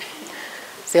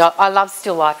 See, I love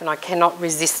still life, and I cannot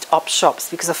resist op shops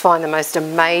because I find the most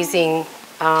amazing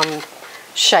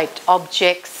shaped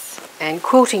objects, and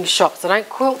quilting shops. I don't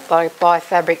quilt, but I buy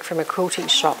fabric from a quilting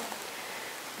shop,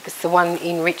 because the one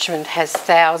in Richmond has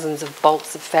thousands of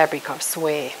bolts of fabric, I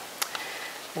swear.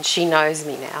 And she knows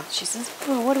me now. She says,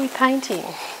 oh, what are we painting?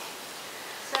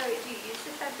 So do you use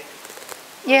the fabric?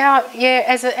 Yeah,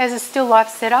 as a still life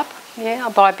setup. Yeah, I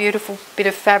buy a beautiful bit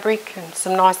of fabric and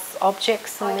some nice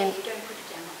objects, and then. You don't put it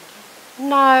down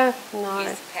on the No. use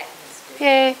the patterns, do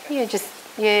you?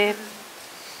 Yeah.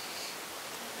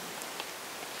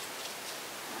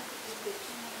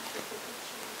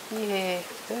 Yeah,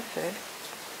 perfect.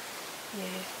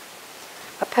 Yeah.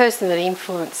 A person that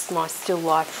influenced my still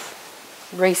life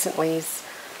recently is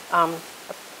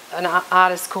an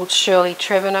artist called Shirley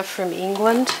Trevena from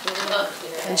England,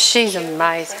 and she's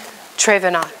amazing.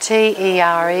 Trevena, Trevena,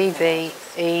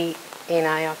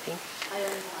 I think.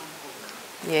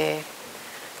 Yeah,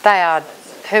 they are.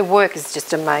 Her work is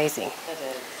just amazing.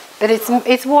 But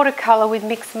it's watercolour with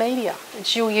mixed media, and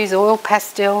she'll use oil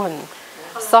pastel and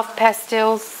soft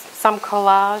pastels, some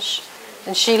collage,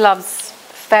 and she loves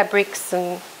fabrics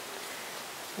and,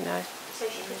 you know. So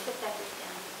she puts the fabric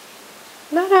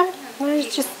down? No,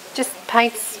 it's just just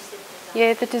paints,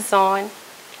 yeah, the design.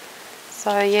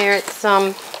 So yeah, it's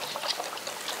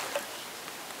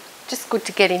just good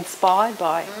to get inspired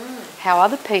by how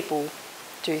other people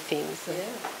do things.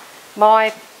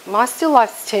 Yeah. My still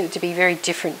lifes tend to be very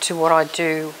different to what I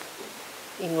do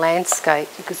in landscape,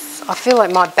 because I feel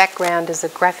like my background as a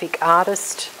graphic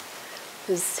artist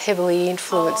has heavily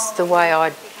influenced the way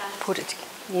I put it together.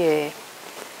 Yeah.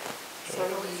 So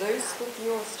loose with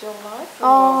your still life?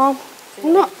 Oh,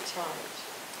 not tight?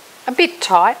 a bit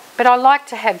tight, but I like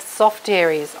to have soft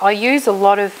areas. I use a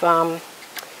lot of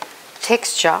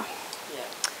texture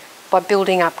by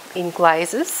building up in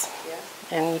glazes,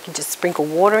 and you can just sprinkle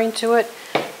water into it.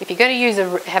 If you're going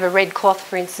to have a red cloth,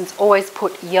 for instance, always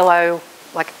put yellow,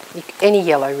 like any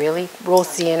yellow really, raw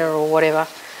sienna or whatever,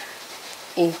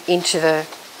 into the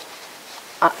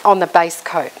on the base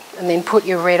coat, and then put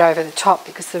your red over the top,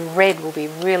 because the red will be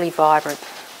really vibrant.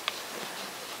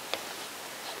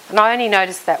 And I only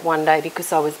noticed that one day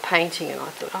because I was painting and I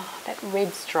thought, oh, that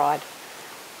red's dried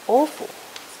awful.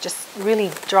 It's just really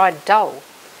dried dull.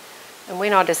 And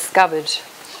when I discovered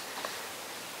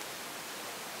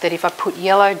that if I put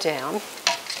yellow down,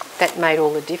 that made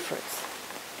all the difference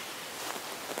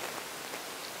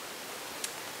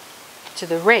to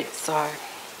the red. So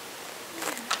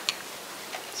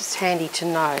it's handy to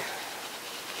know.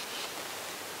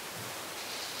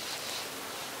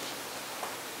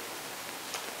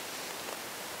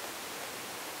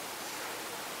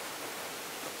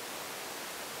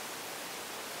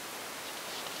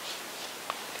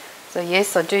 So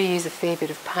yes, I do use a fair bit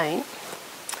of paint,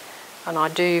 and I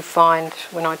do find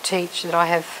when I teach that I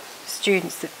have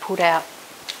students that put out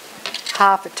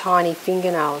half a tiny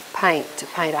fingernail of paint to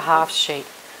paint a half sheet.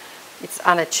 It's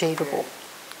unachievable.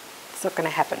 It's not going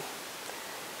to happen.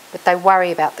 But they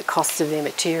worry about the cost of their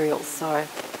materials, so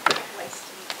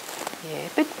yeah.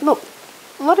 But look,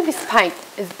 a lot of this paint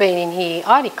has been in here.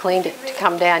 I only cleaned it to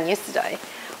come down yesterday.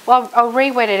 Well, I'll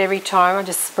re-wet it every time. I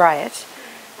just spray it.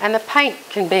 And the paint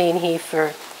can be in here for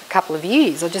a couple of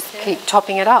years. I just keep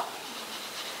topping it up.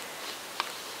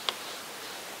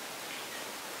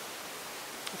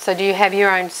 So do you have your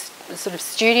own sort of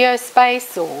studio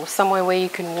space or somewhere where you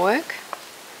can work?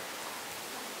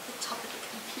 The top of the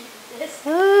computer desk.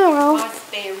 Oh, well. My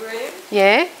spare room.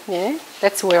 Yeah, yeah.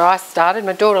 That's where I started.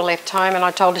 My daughter left home and I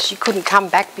told her she couldn't come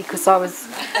back because I was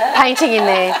painting in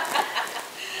there.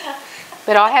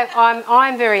 But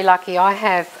I'm very lucky. I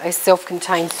have a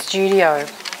self-contained studio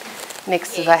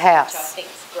next to the house. Which I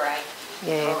think's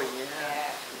great. Yeah. Oh,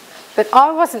 yeah. But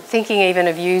I wasn't thinking even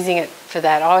of using it for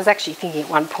that. I was actually thinking at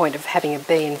one point of having a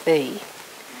B&B,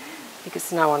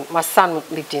 because my son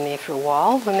lived in there for a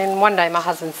while, and then one day my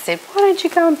husband said, why don't you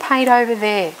go and paint over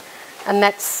there? And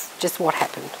that's just what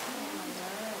happened.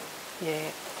 Yeah.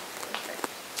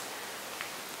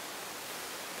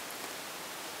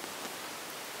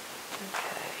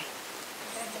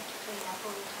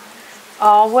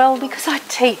 Oh, well, because I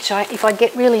teach, if I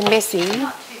get really messy,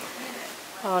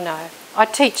 oh no. I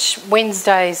teach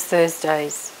Wednesdays,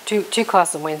 Thursdays, two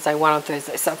classes on Wednesday, one on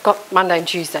Thursday. So I've got Monday and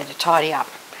Tuesday to tidy up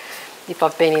if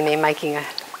I've been in there making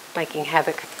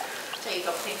havoc. So you've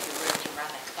got plenty of room to run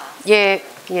that class? Yeah,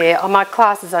 yeah. My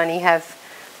classes only have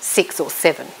 6 or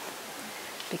 7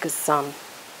 because I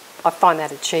find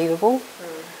that achievable,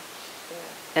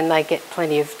 and they get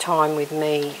plenty of time with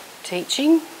me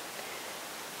teaching.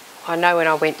 I know when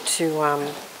I went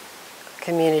to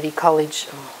community college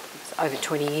over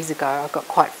 20 years ago, I got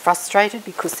quite frustrated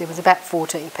because there was about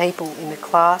 14 people in the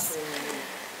class,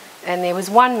 and there was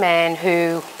one man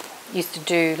who used to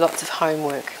do lots of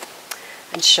homework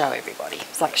and show everybody. It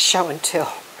was like show and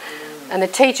tell. And the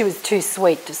teacher was too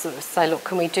sweet to sort of say, look,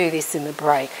 can we do this in the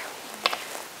break?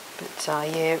 But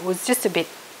yeah, it was just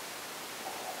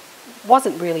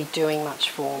wasn't really doing much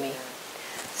for me.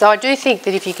 So I do think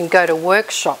that if you can go to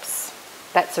workshops,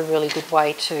 that's a really good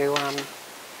way to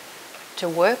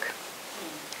work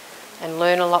and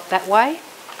learn a lot that way,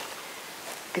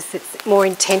 because it's more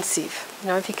intensive. You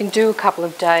know, if you can do a couple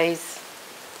of days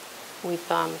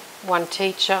with one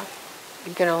teacher,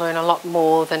 you're going to learn a lot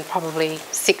more than probably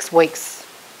 6 weeks,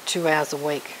 2 hours a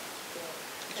week.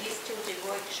 Do you still do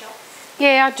workshops?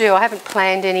 Yeah, I do. I haven't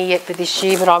planned any yet for this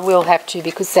year, but I will have to,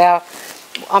 because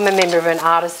I'm a member of an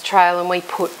artist trail, and we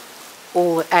put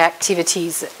all our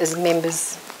activities as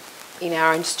members in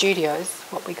our own studios,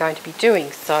 what we're going to be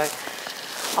doing. So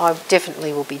I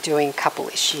definitely will be doing a couple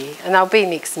this year, and they'll be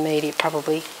mixed media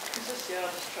probably. Is this the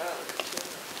artist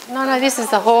trail? No, this is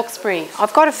the Hawkesbury.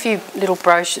 I've got a few little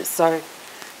brochures, so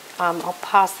I'll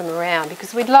pass them around,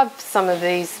 because we'd love some of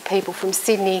these people from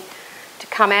Sydney to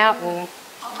come out and...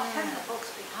 I've heard of the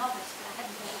Hawkesbury Harvest, but I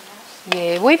hadn't heard of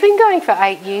Yeah, we've been going for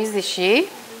 8 years this year,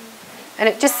 and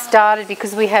it just started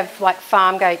because we have like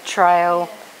Farmgate Trail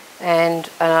and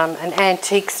an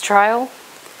antiques trail.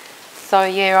 So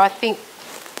yeah, I think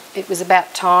it was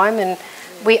about time, and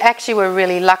we actually were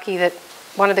really lucky that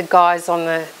one of the guys on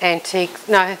the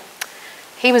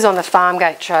he was on the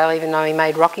Farmgate Trail even though he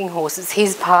made rocking horses.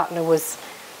 His partner was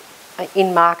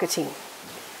in marketing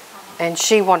and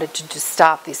she wanted to just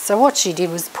start this. So what she did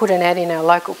was put an ad in our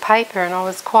local paper, and I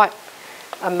was quite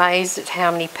amazed at how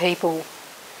many people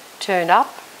turned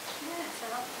up.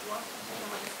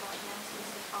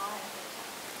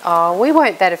 Oh, we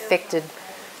weren't that affected.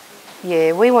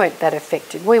 Yeah, we weren't that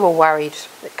affected. We were worried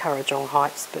at Kurrajong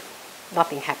Heights, but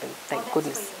nothing happened, thank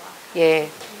goodness. Yeah,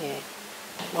 yeah.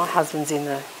 My husband's in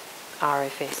the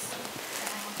RFS.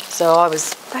 So I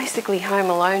was basically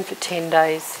home alone for 10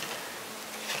 days.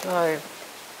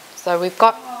 So we've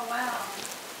got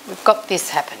this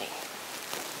happening.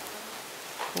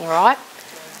 All right.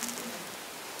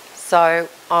 So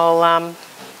I'll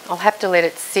have to let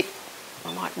it sit.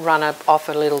 I might run off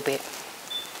a little bit.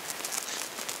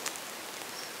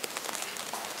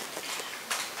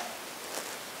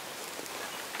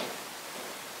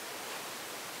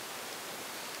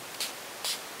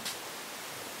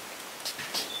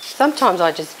 Sometimes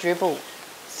I just dribble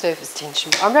surface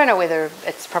tension. I don't know whether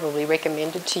it's probably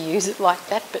recommended to use it like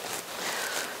that, but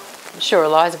I'm sure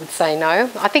Eliza would say no.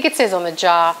 I think it says on the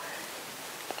jar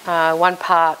 1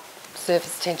 part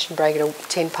surface tension bracket,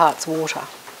 10 parts water.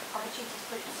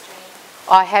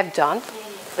 I have done,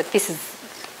 but this is.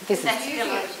 That's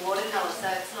watercolour, so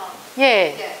it's not.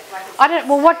 Yeah. I don't.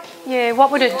 Well, what? Yeah.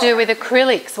 What would it do with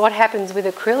acrylics? What happens with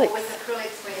acrylics? Well, with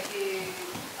acrylics, when if you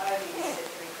overuse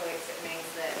it with acrylics, it means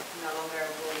that no longer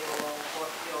will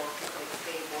your acrylics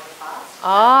be water fast.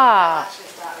 Ah. Actually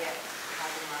start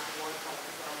reacting like watercolour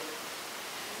as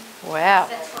well. Wow.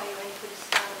 That's why you only put a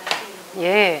start on that.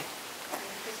 Yeah.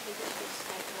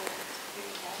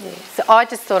 Yeah. So I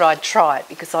just thought I'd try it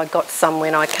because I got some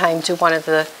when I came to one of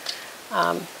the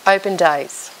open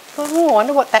days. I thought, oh, I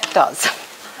wonder what that does. Well,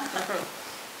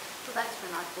 that's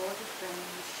when I bought it, when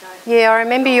you showed me. Yeah, I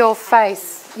remember your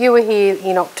face. You were here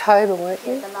in October, weren't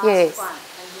you? Yeah, the last Yes. one, and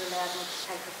you allowed me to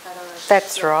take a photo of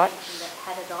That's your right. painting that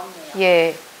had it on there.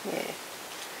 Yeah, yeah.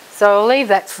 So I'll leave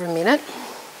that for a minute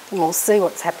and we'll see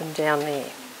what's happened down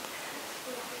there.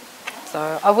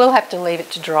 So I will have to leave it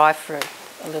to dry for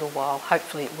a little while.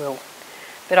 Hopefully it will.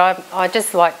 But I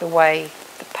just like the way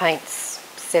the paints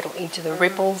settle into the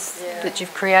ripples that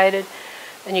you've created.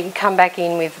 And you can come back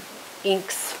in with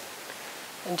inks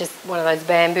and just one of those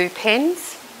bamboo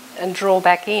pens and draw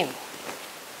back in.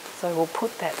 So we'll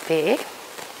put that there.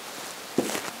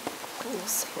 We'll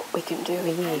see what we can do How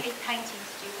here. many paintings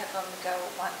do you have on the go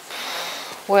at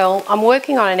once? Well, I'm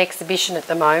working on an exhibition at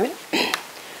the moment.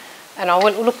 And I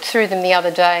looked through them the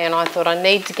other day and I thought I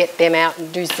need to get them out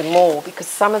and do some more because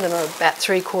some of them are about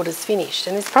 3/4 finished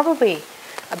and there's probably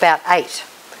about 8.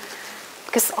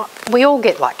 Because we all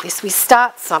get like this. We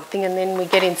start something and then we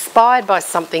get inspired by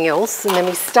something else and then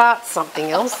we start something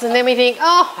else and then we think,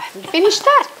 oh, I haven't finished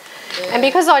that. Yeah. And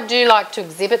because I do like to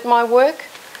exhibit my work,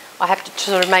 I have to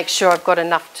sort of make sure I've got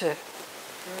enough to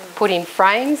put in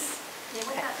frames. Yeah,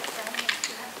 what about the frame?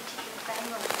 Do you have a particular frame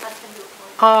or does your husband do it for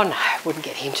you? Oh no, I wouldn't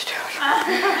get him to do it.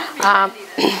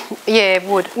 Yeah,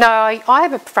 would. No, I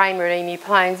have a framer at Emu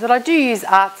Plains, but I do use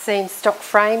art scene stock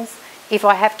frames if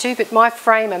I have to, but my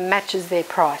framer matches their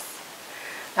price.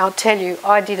 And I'll tell you,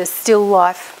 I did a still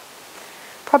life,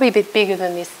 probably a bit bigger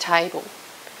than this table,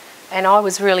 and I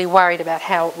was really worried about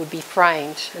how it would be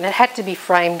framed, and it had to be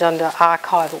framed under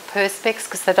archival perspex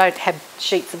because they don't have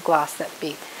sheets of glass that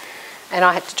big, and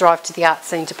I had to drive to the art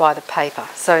scene to buy the paper.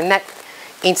 So in that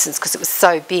instance, because it was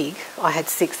so big, I had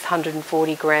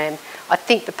 640 gram. I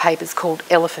think the paper's called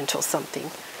Elephant or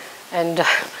something. And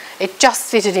it just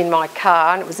fitted in my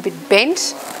car and it was a bit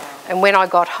bent. And when I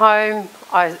got home,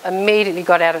 I immediately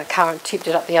got out of the car and tipped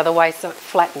it up the other way so it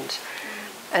flattened.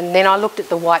 And then I looked at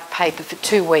the white paper for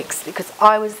 2 weeks because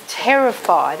I was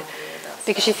terrified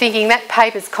because you're thinking that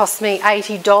paper's cost me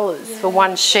 $80 for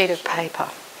one sheet of paper.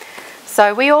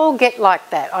 So we all get like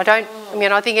that.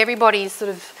 I think everybody sort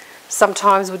of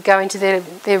sometimes would go into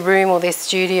their room or their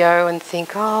studio and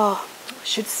think, oh, I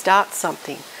should start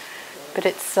something. But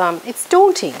it's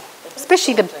daunting,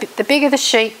 especially the bigger the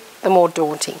sheet, the more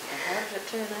daunting. How did it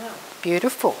turn out?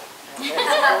 Beautiful.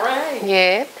 That's great.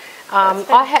 Yeah.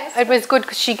 It was good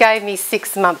because she gave me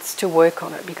 6 months to work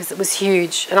on it because it was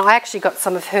huge. And I actually got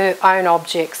some of her own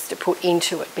objects to put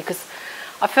into it because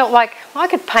I felt like I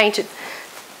could paint it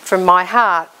from my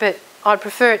heart, but I'd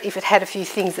prefer it if it had a few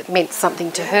things that meant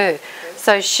something to her.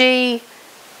 So she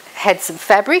had some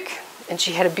fabric and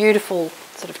she had a beautiful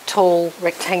sort of tall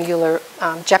rectangular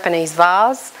Japanese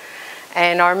vase.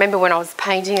 And I remember when I was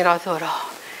painting it, I thought,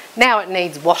 oh, now it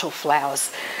needs wattle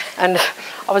flowers. And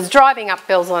I was driving up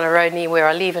Belzona Road near where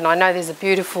I live, and I know there's a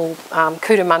beautiful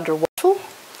Cootamundra wattle.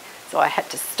 So I had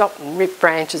to stop and rip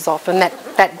branches off, and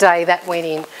that day that went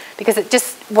in because it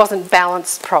just wasn't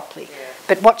balanced properly.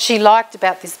 But what she liked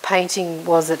about this painting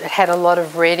was that it had a lot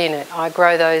of red in it. I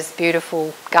grow those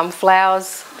beautiful gum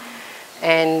flowers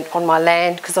and on my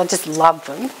land because I just love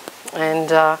them. And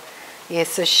yeah,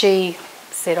 so she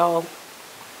said, oh,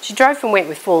 she drove from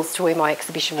Wentworth Falls to where my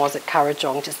exhibition was at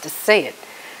Currajong just to see it,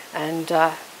 and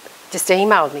just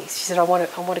emailed me. She said, I want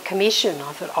a commission.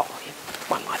 I thought, oh, yeah,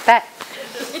 one like that.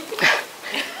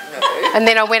 And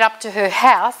then I went up to her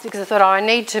house because I thought, oh, I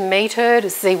need to meet her to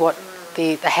see what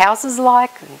the house is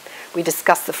like. And we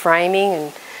discussed the framing,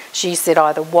 and she said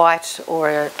either white or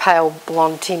a pale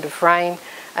blonde timber frame.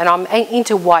 And I'm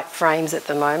into white frames at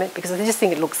the moment because I just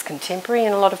think it looks contemporary,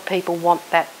 and a lot of people want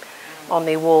that on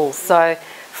their walls. So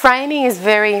framing is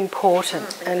very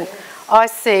important, and I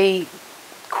see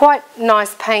quite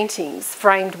nice paintings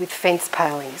framed with fence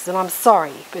palings, and I'm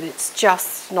sorry, but it's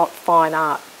just not fine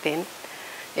art then.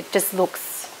 It just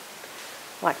looks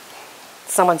like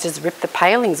someone's just ripped the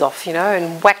palings off, you know,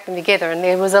 and whacked them together. And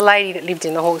there was a lady that lived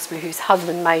in the Hawkesbury whose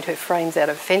husband made her frames out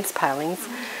of fence palings,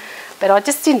 but I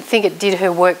just didn't think it did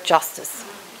her work justice.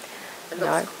 It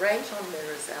looks great on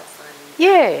there as outside.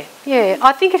 Yeah, yeah.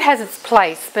 I think it has its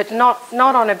place, but not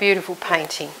on a beautiful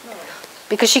painting.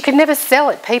 Because she could never sell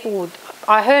it. People would...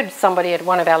 I heard somebody at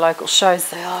one of our local shows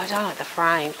say, oh, I don't like the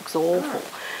frame, it looks awful.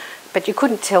 But you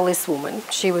couldn't tell this woman.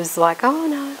 She was like, oh,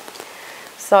 no.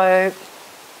 So,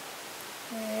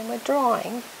 yeah, we're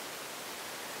drying.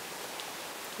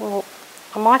 Well,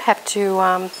 I might have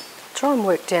to try and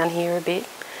work down here a bit.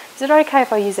 Is it okay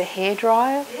if I use a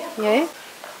hairdryer? Yeah?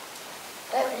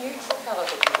 That neutral colour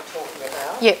that you were talking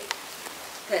about? Yeah.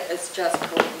 That is just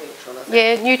called neutral, isn't it?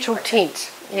 Yeah, neutral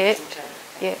tint. Yeah.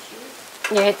 Yeah.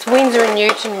 Yeah, it's Winsor and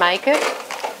Newton make it.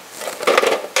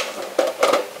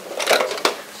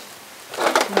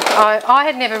 I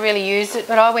had never really used it,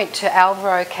 but I went to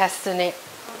Alvaro Castanet.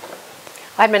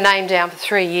 I had my name down for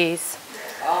 3 years.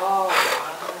 Oh.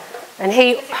 And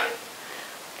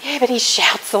yeah, but he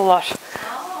shouts a lot.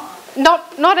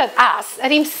 Not at us,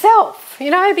 at himself. You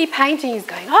know, he'd be painting, he's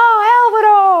going,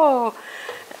 oh, Alvaro,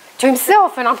 to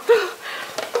himself, and I'm...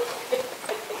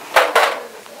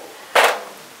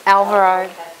 Alvaro,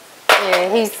 yeah,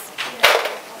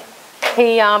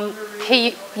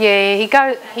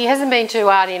 he hasn't been to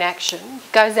Art in Action.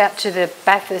 Goes out to the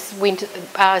Bathurst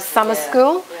summer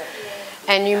school,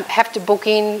 and you have to book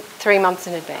in 3 months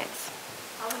in advance.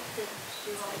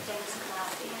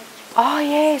 Oh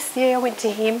yes, yeah, I went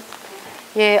to him.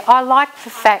 Yeah, I like the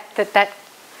fact that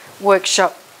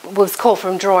workshop was called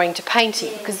from drawing to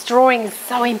painting, because drawing is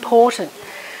so important.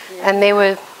 And there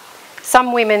were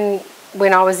some women,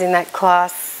 when I was in that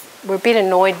class, were a bit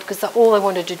annoyed because all they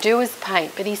wanted to do was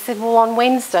paint. But he said, well, on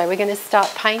Wednesday we're going to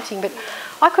start painting. But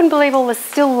I couldn't believe all the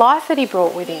still life that he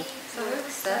brought with him. So who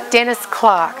was that? Dennis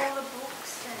Clark. All the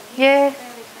books and Yeah.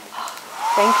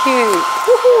 Thank you.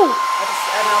 Woohoo.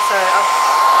 And also, I've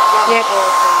Yep.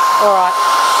 All right.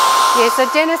 Yeah, so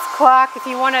Dennis Clark, if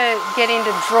you want to get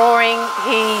into drawing,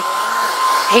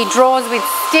 he draws with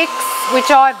sticks,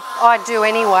 which I do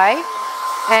anyway.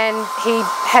 And he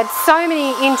had so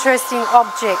many interesting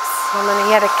objects. I mean,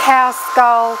 he had a cow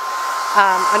skull,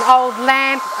 an old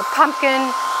lamp, a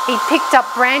pumpkin. He picked up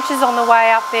branches on the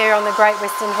way up there on the Great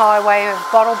Western Highway, a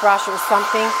bottle brush or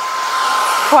something.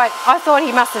 I thought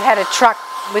he must have had a truck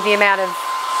with the amount of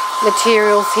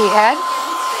materials he had.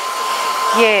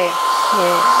 Yeah,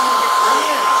 yeah.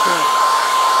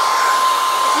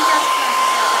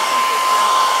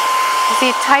 Is he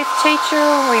a TAFE teacher?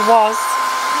 Or he was.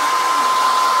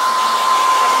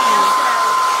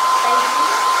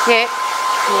 Yeah,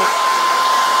 yeah.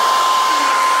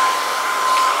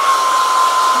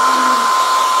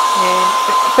 Yeah,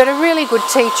 but a really good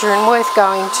teacher and worth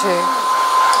going to.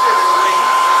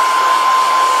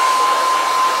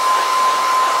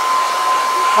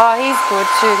 Oh, he's good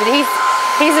too, but he's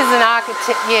as an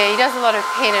architect, yeah, he does a lot of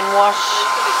pen and wash.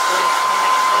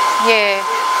 Yeah,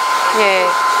 yeah.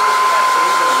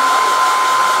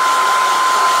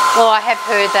 Well, I have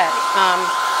heard that.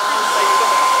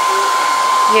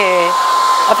 Yeah,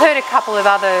 I've heard a couple of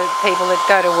other people that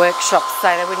go to workshops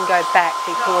say they wouldn't go back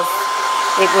because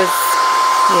it was,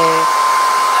 yeah,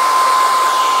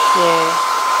 yeah,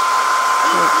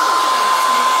 yeah.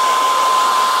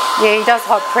 Yeah, he does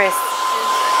hot press.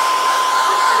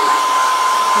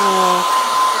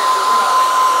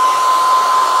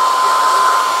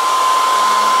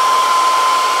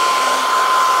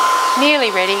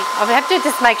 nearly ready. I have to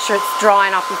just make sure it's dry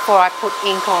enough before I put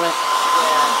ink on it.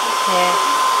 Yeah.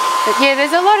 But yeah,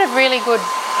 there's a lot of really good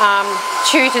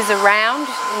tutors around,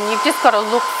 and you've just got to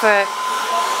look for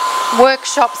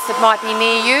workshops that might be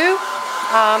near you.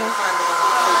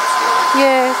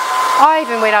 Yeah, I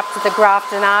even went up to the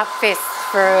Grafton Art Fest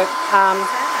for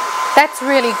that's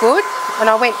really good. And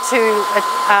I went to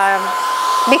a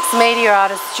mixed media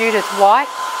artist, Judith White,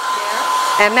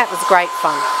 and that was great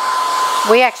fun.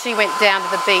 We actually went down to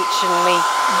the beach and we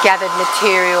gathered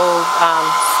material,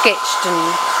 sketched and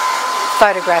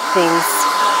photographed things.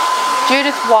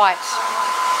 Judith White,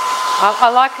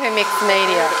 I like her mixed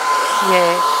media,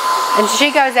 yeah. And she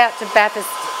goes out to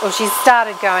Bathurst, or she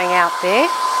started going out there.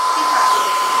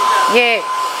 Yeah,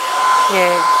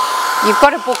 yeah. You've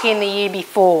got to book in the year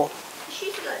before.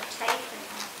 She's got tape.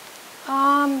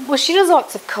 Well, she does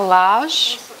lots of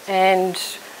collage and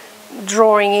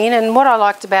drawing in, and what I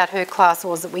liked about her class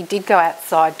was that we did go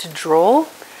outside to draw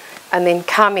and then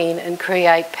come in and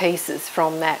create pieces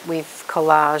from that with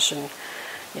collage and,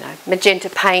 you know, magenta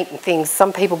paint and things.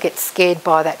 Some people get scared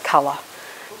by that colour,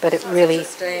 but it really,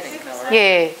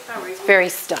 yeah, it's very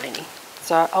staining.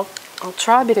 So I'll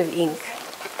try a bit of ink.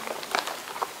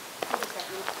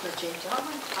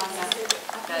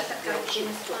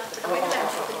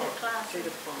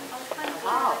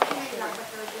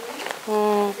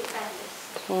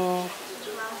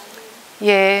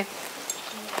 Yeah,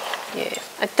 yeah,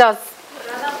 it does.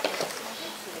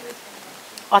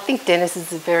 I think Dennis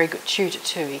is a very good tutor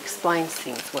too. He explains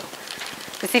things well.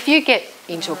 Because if you get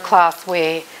into a class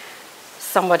where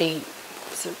somebody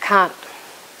sort of can't,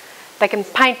 they can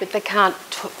paint but they can't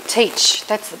teach,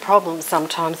 that's the problem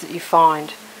sometimes that you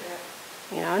find.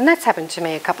 You know, and that's happened to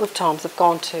me a couple of times. I've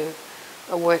gone to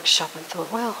a workshop and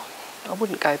thought, well, I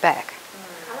wouldn't go back.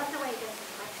 I love the way he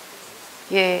does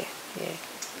the Yeah, yeah.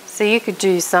 So you could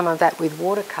do some of that with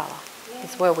watercolour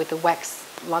as well, with the wax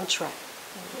lunch wrap.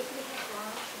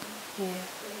 Yeah.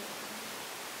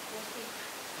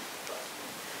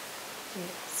 Yeah.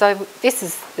 So this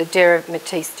is the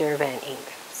Matisse Derivan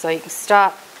ink. So you can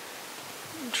start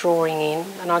drawing in,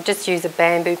 and I'll just use a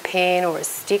bamboo pen or a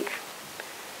stick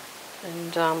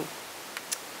and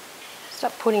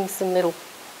start putting some little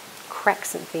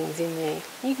cracks and things in there.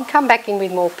 You can come back in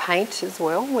with more paint as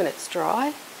well when it's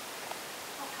dry.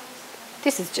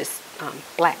 This is just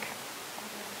black.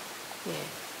 Yeah.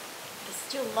 The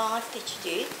still life that you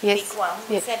did, the Yes. big one, was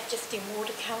Yep. that just in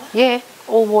watercolour? Yeah,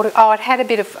 all water. Oh, it had a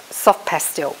bit of soft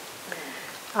pastel.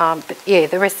 But yeah,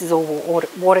 the rest is all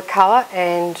watercolour,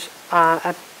 and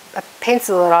a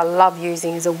pencil that I love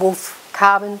using is a Wolf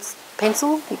Carbon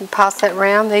pencil. You can pass that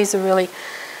around. These are really,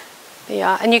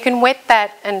 yeah, and you can wet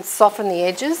that and soften the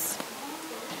edges.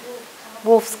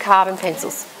 Wolf's Carbon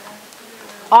pencils.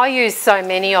 I use so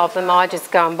many of them, I just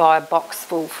go and buy a box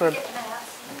full for.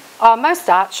 Oh, most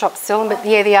art shops sell them, but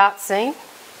yeah, the art scene.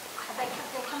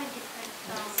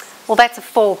 Well, that's a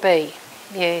 4B.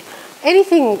 Yeah,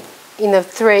 anything in the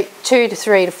 2 to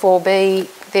 3 to 4B,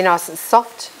 they're nice and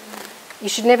soft. You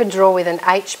should never draw with an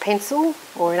H pencil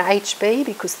or an HB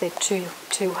because they're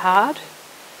too hard,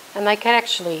 and they can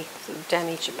actually sort of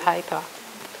damage your paper.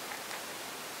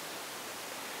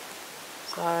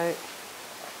 So,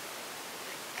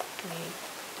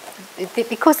 yeah.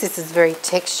 Because this is very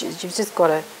textured, you've just got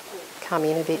to come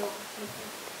in a bit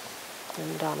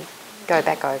and go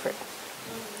back over it.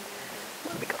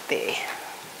 What have we got there?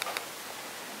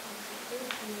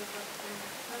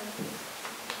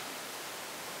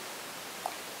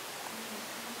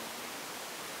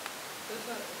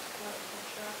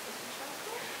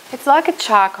 It's like a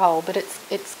charcoal, but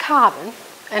it's carbon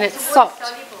and it's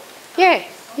soft. Yeah,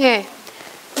 yeah,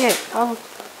 yeah.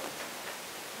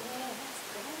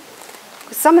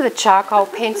 Some of the charcoal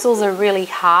pencils are really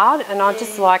hard, and I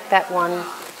just like that one.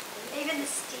 Even the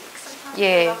stick, sometimes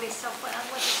Yeah. they're soft, but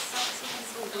otherwise it's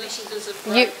soft. Does it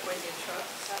break when you try?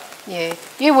 Yeah,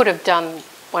 you would have done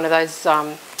one of those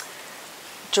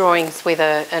drawings with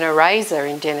an eraser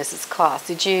in Dennis's class.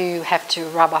 Did you have to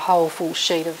rub a whole full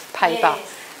sheet of paper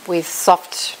with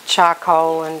soft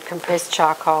charcoal and compressed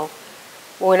charcoal?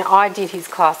 When I did his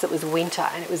class, it was winter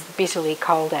and it was bitterly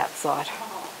cold outside.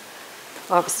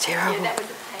 Oh, it was terrible. Yeah, that was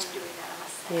a pain doing that, I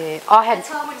must say. Yeah, I had. That's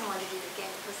why I wouldn't want to do it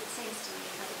again, because it seems to me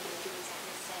like you're doing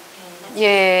exactly the same thing. That's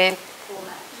Yeah.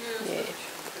 format. Yeah.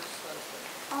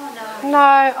 Oh no. No,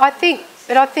 I do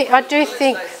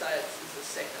think. They say it's a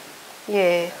second,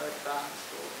 Yeah,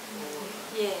 advanced or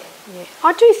Yeah. yeah.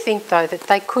 I do think though that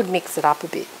they could mix it up a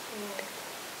bit.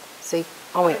 See,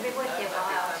 I went. It'd be worth their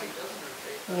while to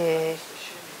Yeah,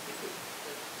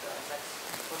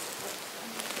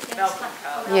 Malcolm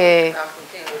Carter. yeah. Malcolm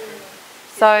King would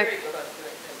So, Very good at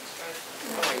doing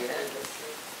demonstrations.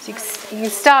 so you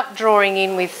can start drawing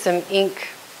in with some ink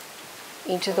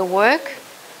into the work.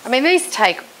 I mean, these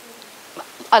take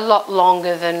a lot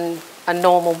longer than a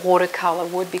normal watercolour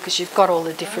would because you've got all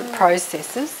the different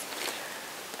processes.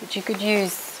 But you could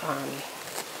use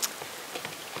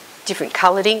different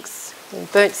coloured inks.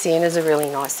 And burnt sienna is a really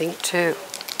nice ink too.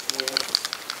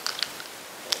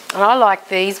 And I like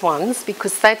these ones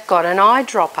because they've got an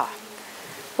eyedropper.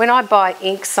 When I buy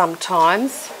ink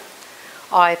sometimes,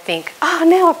 I think, oh,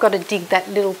 now I've got to dig that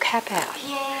little cap out.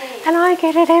 And I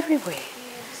get it everywhere.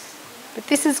 But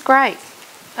this is great.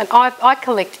 And I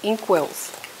collect ink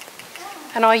wells.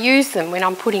 And I use them when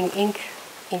I'm putting ink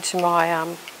into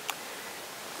my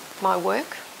my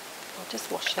work. I'll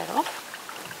just wash that off.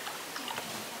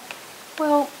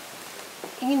 Well,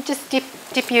 you can just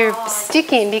dip your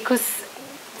stick in because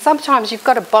sometimes you've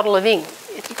got a bottle of ink.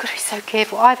 You've got to be so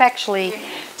careful. I've actually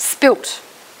spilt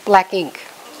black ink.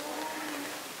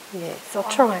 Yeah, so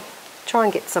I'll try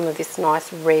and get some of this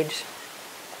nice red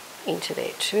into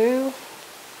there too.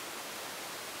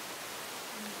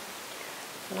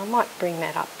 And I might bring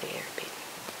that up there a bit.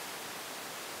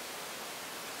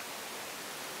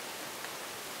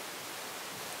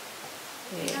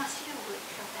 Yeah.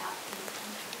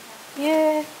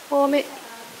 Yeah, well, I mean,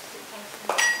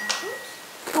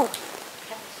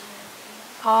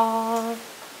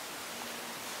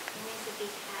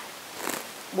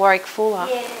 Warwick Fuller.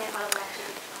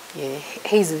 Yeah,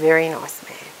 he's a very nice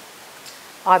man.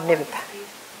 I've never.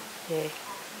 Yeah,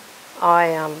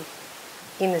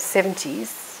 in the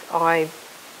 70s, I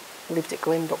lived at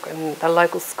Glenbrook, and the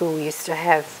local school used to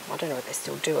have, I don't know if they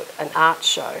still do it, an art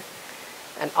show,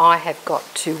 and I have got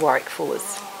 2 Warwick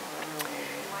Fullers.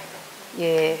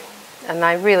 Yeah, and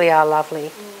they really are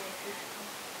lovely.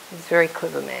 He's a very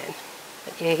clever man.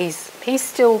 But yeah, he's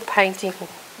still painting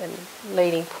and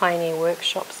leading plein air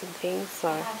workshops and things,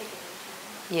 so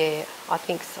yeah, I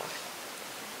think so.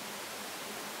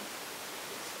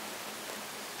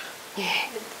 Yeah.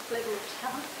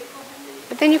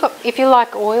 But then you've got, if you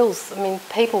like oils, I mean,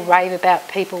 people rave about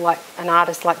people like an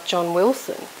artist like John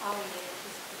Wilson.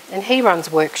 And he runs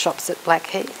workshops at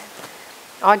Blackheath.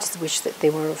 I just wish that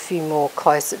there were a few more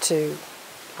closer to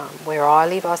where I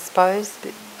live, I suppose,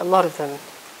 but a lot of them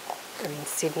are in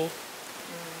Sydney.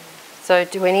 So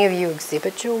do any of you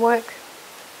exhibit your work?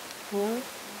 No?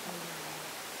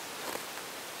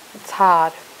 It's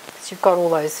hard because you've got all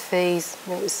those fees.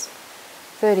 It was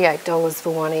 $38 for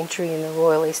one entry in the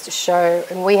Royal Easter Show,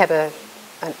 and we have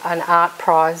an art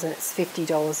prize and it's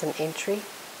 $50 an entry.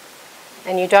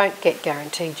 And you don't get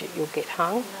guaranteed that you'll get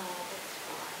hung.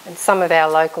 And some of our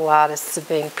local artists have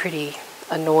been pretty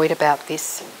annoyed about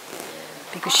this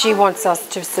because she wants us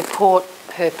to support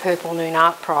her Purple Noon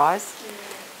Art Prize.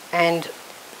 And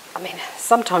I mean,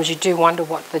 sometimes you do wonder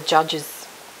what the judges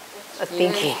are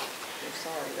thinking.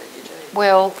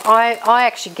 Well, I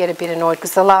actually get a bit annoyed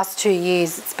because the last 2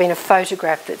 years it's been a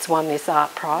photograph that's won this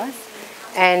art prize.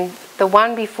 And the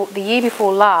year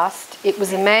before last, it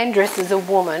was a man dressed as a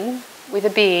woman with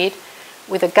a beard,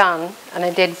 with a gun and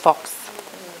a dead fox.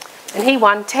 And he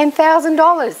won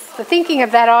 $10,000 for thinking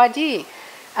of that idea.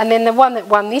 And then the one that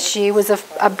won this year was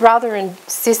a brother and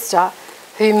sister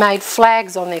who made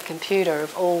flags on their computer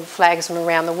of all flags from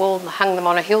around the world and hung them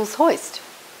on a Hills hoist.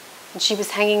 And she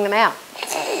was hanging them out.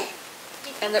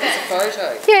 And that was a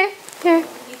photo? Yeah, yeah. You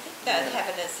think they'd have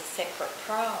it as a separate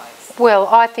prize? Well,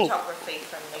 I think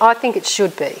Photography it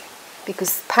should be,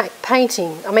 because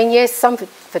painting, I mean, yes, some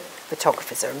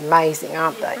photographers are amazing,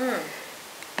 aren't they?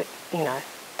 But, you know,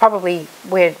 probably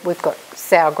we've got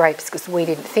sour grapes because we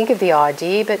didn't think of the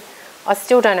idea, but I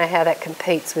still don't know how that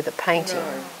competes with a painting. No,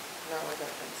 I don't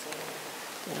think so.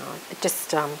 You know, it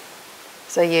just,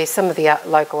 so yeah, some of the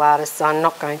local artists are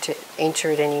not going to enter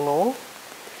it anymore,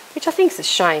 which I think is a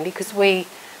shame because we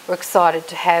were excited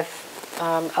to have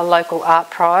a local art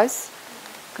prize,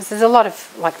 because there's a lot of,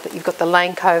 like, you've got the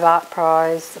Lane Cove Art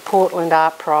Prize, the Portland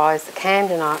Art Prize, the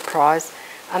Camden Art Prize,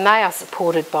 and they are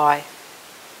supported by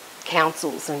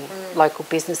councils and local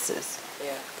businesses.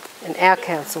 Yeah. And our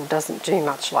council doesn't do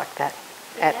much like that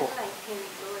at all.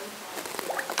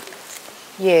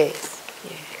 Yes,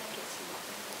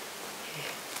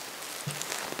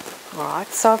 yeah. All right,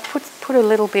 so I've put a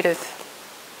little bit of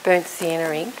burnt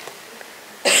sienna ink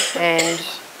and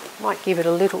might give it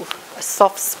a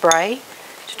soft spray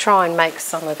to try and make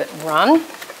some of it run.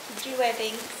 Did you have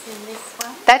inks in this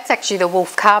one? That's actually the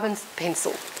Wolf Carbon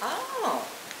pencil. Oh,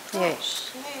 Yeah.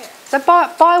 gosh, yeah. So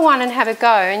buy one and have a go,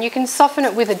 and you can soften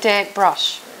it with a damp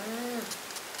brush.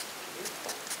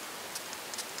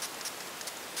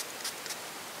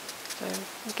 So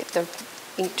get the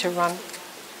ink to run.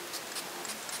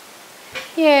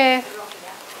 Yeah,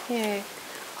 yeah.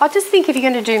 I just think if you're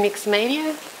going to do mixed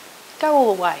media, go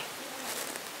all the way.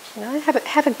 You know,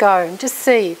 have a go and just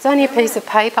see. It's only a piece of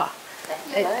paper.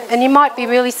 And you might be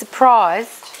really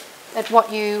surprised at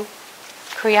what you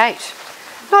create.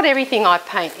 Not everything I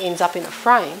paint ends up in a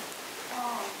frame.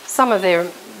 Some of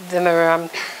them are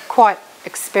quite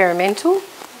experimental.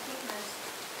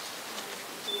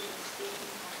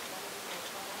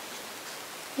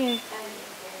 Yeah.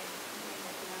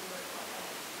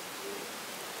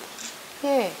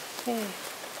 Yeah.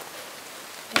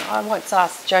 I once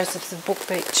asked Joseph of Book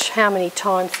Beach how many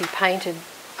times he painted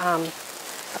a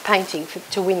painting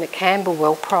to win the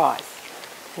Camberwell Prize,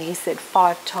 and he said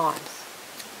 5 times.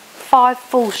 5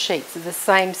 full sheets of the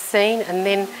same scene, and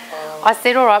then I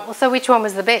said, all right, well, so which one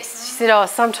was the best? She said, oh,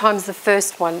 sometimes the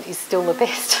first one is still the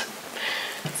best.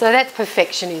 So that's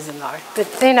perfectionism though.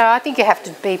 But you know, I think you have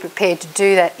to be prepared to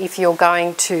do that if you're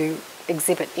going to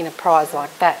exhibit in a prize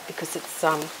like that, because it's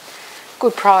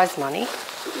good prize money.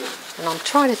 And I'm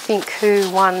trying to think who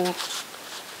won.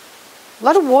 A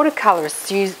lot of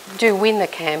watercolourists do win the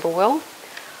Camberwell,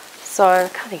 so I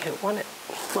can't think who won it.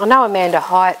 I know Amanda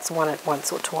Hyatt's won it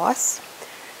once or twice.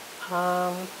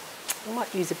 I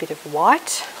might use a bit of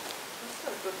white.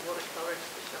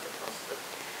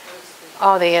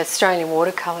 Oh, the Australian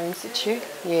Watercolour Institute.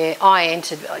 Yeah, I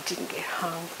entered, but I didn't get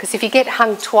hung. Because if you get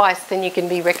hung twice, then you can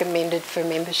be recommended for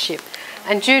membership.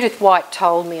 And Judith White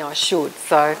told me I should,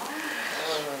 so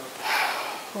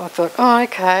I thought, oh,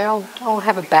 okay, I'll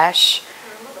have a bash.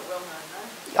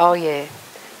 Oh, yeah.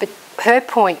 But her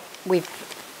point with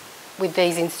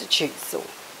these institutes or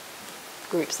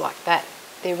groups like that,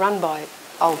 they're run by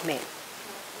old men.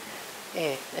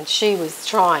 Yeah, and she was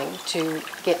trying to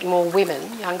get more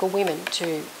women, younger women,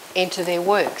 to enter their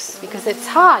works because it's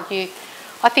hard.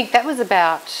 I think that was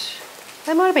about,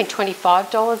 that might have been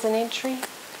 $25 an entry,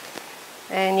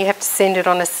 and you have to send it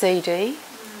on a CD.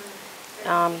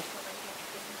 Yeah.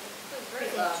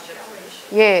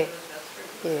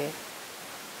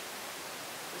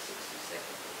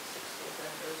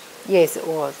 Yes, it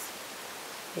was.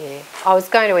 Yeah, I was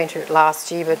going to enter it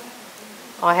last year, but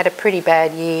I had a pretty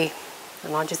bad year.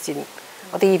 And I just didn't,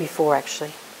 or the year before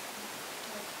actually.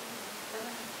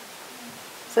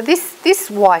 So this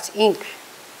white ink,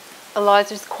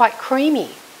 Eliza, is quite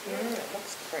creamy.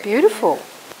 Beautiful.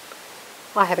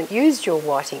 I haven't used your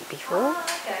white ink before.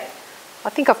 Okay.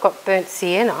 I think I've got burnt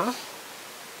sienna.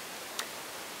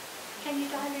 Can you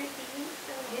dilute the ink?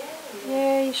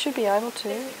 Yeah, you should be able to.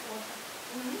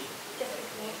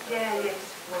 Yeah, yes,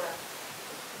 water.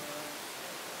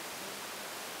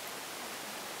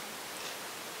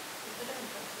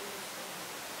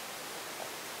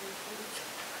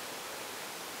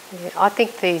 Yeah, I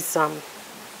think these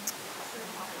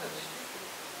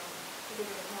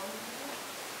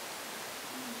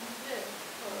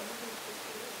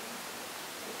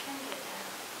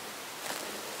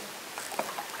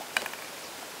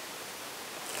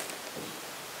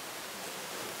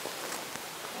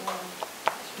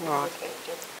right.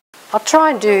 I'll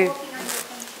try and do.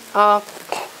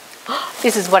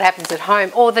 This is what happens at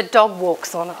home, or the dog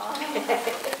walks on it.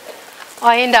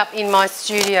 I end up in my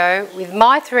studio with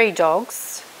my 3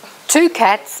 dogs, 2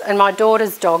 cats and my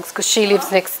daughter's dogs because she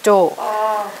lives next door.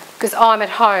 Because I'm at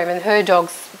home and her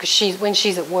dogs, because when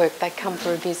she's at work, they come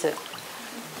for a visit.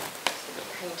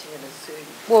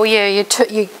 Well, yeah, you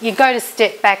go to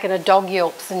step back and a dog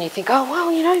yelps and you think, oh,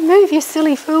 well, you know, move, you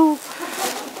silly fool.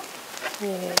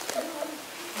 Yeah.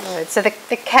 Right, so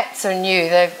the cats are new.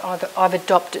 I've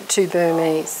adopted 2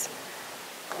 Burmese.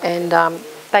 And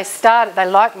they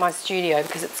like my studio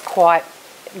because it's quiet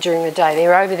during the day.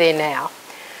 They're over there now.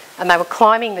 And they were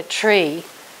climbing the tree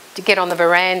to get on the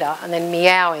veranda and then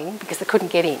meowing because they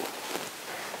couldn't get in.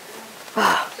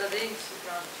 So these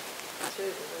run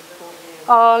too?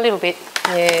 Oh, a little bit,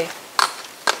 yeah.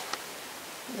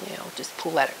 Yeah, I'll just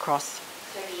pull that across.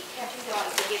 So do you guys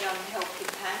to get on and help you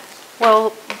paint?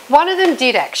 Well, one of them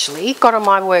did actually, got on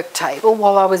my work table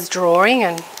while I was drawing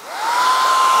and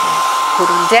put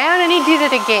him down and he did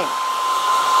it again.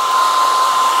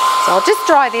 So I'll just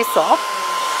dry this off.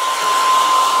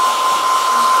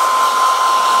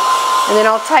 And then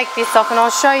I'll take this off and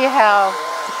I'll show you how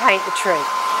to paint the tree.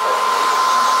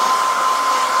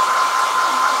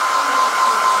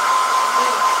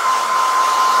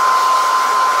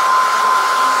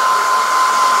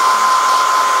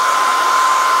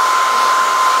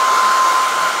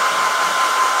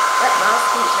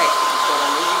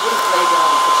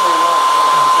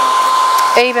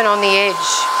 Even on the edge.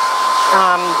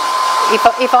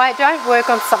 If I don't work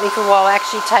on something for a while, I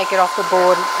actually take it off the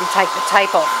board and take the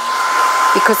tape off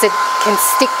because it can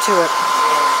stick to it.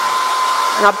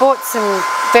 And I bought some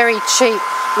very cheap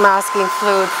masking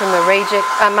fluid from the reject,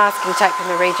 masking tape from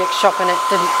the reject shop, and it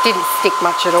didn't stick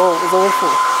much at all. It was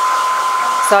awful.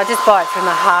 So I just buy it from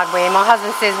the hardware. My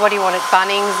husband says, "What do you want at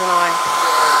Bunnings?" And I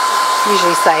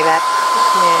usually say that.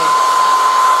 Yeah.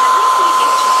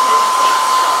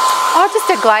 Oh, just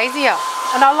a glazier,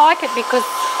 and I like it because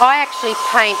I actually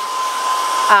paint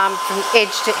from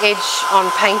edge to edge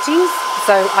on paintings.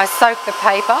 So I soak the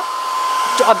paper.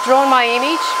 I've drawn my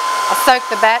image. I soak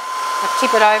the back. I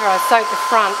tip it over, I soak the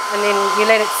front, and then you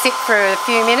let it sit for a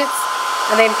few minutes,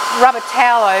 and then rub a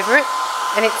towel over it,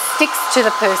 and it sticks to the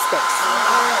perspex.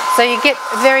 So you get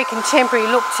a very contemporary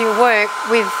look to your work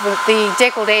with the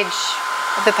deckled edge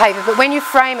of the paper. But when you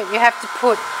frame it, you have to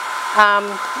put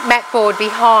mat board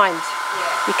behind.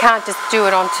 You can't just do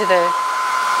it onto the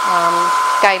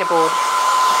gator board.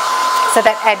 So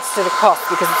that adds to the cost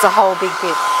because it's a whole big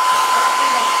bit.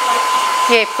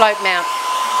 Yeah, float mount.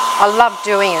 I love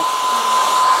doing it.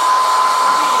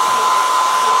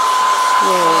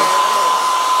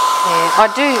 Yeah, I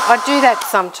do that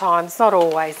sometimes, not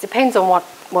always. Depends on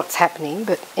what's happening.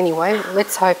 But anyway,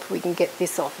 let's hope we can get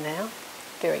this off now,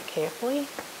 very carefully.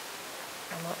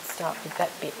 I might start with that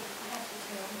bit.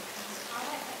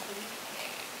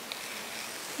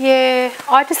 Yeah,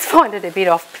 I just find it a bit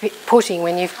off-putting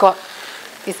when you've got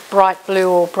this bright blue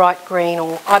or bright green.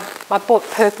 Or I bought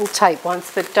purple tape once,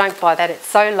 but don't buy that. It's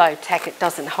so low tack it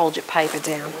doesn't hold your paper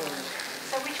down.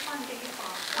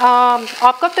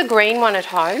 I've got the green one at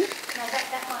home. No,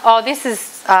 that one. Oh, this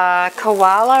is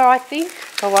Koala, I think.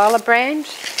 Koala brand.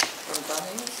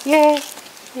 Yeah,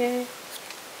 yeah.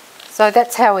 So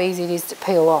that's how easy it is to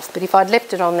peel off. But if I'd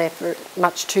left it on there for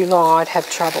much too long, I'd have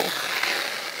trouble.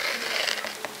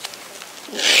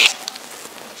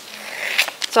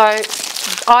 So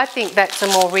I think that's a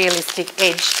more realistic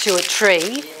edge to a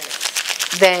tree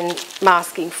than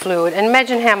masking fluid. And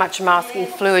imagine how much masking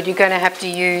fluid you're going to have to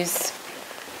use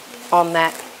on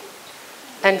that.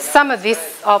 And some of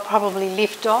this I'll probably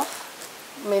lift off.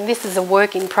 I mean, this is a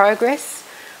work in progress.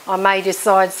 I may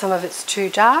decide some of it's too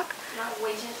dark.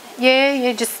 Yeah,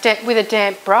 you just with a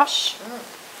damp brush.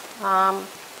 I'm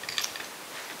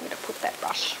going to put that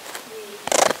brush.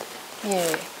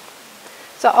 Yeah.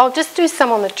 So I'll just do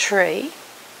some on the tree.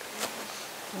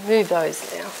 Move those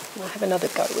now. We'll have another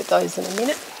go with those in a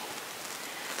minute.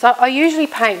 So I usually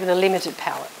paint with a limited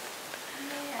palette.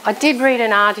 I did read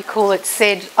an article that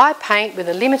said I paint with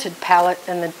a limited palette,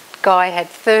 and the guy had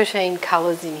 13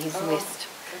 colours in his list.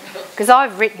 Because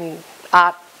I've written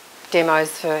art demos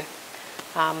for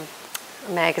a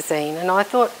magazine, and I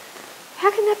thought,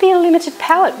 how can that be a limited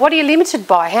palette? What are you limited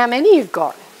by? How many you've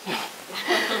got?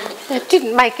 It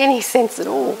didn't make any sense at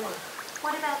all.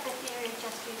 What about the theory of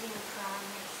just using the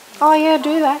primaries? Oh yeah,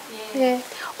 do that. Yeah.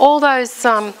 All those,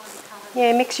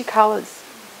 yeah, mix your colours.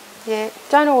 Yeah,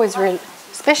 don't always really,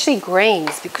 especially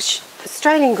greens, because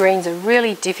Australian greens are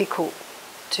really difficult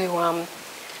to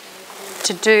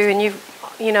do, and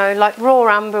you know, like raw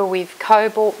umber with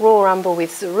cobalt, raw umber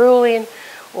with cerulean,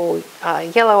 or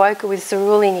yellow ochre with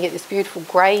cerulean, you get this beautiful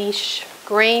greyish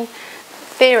green.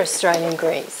 They're Australian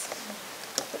greens.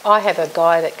 I have a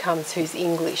guy that comes who's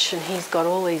English, and he's got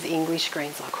all these English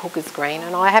greens like hooker's green,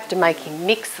 and I have to make him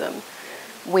mix them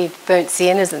with burnt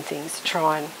siennas and things to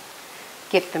try and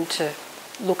get them to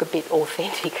look a bit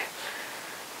authentic.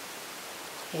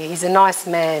 Yeah, he's a nice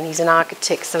man, he's an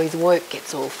architect, so his work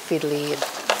gets all fiddly, and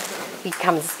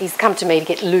he's come to me to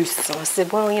get loose. So I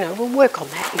said, well, you know, we'll work on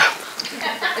that.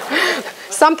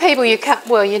 Some people you can't,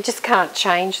 well, you just can't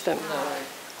change them.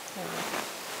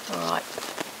 All right.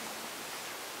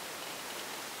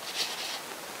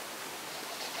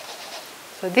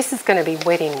 So this is going to be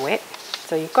wet in wet.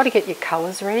 So you've got to get your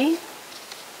colours ready.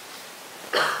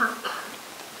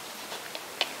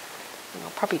 And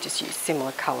I'll probably just use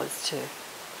similar colours to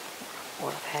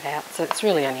what I've had out. So it's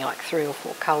really only like 3 or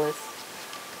 4 colours.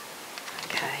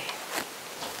 Okay.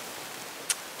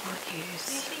 Might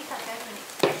use...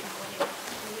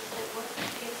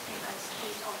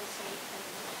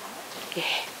 Yeah,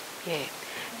 yeah.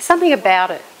 There's something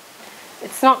about it.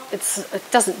 It's not. It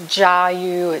doesn't jar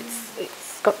you.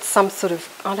 It's got some sort of,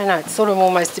 I don't know. It's sort of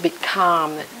almost a bit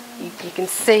calm. That you can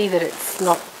see that it's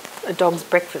not a dog's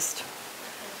breakfast.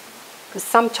 Because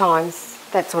sometimes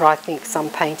that's what I think. Some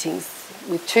paintings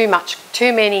with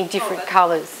too many different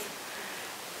colours,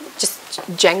 just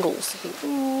jangles. You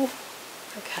think,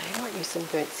 okay, I might use some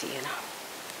burnt sienna.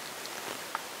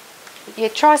 But yeah,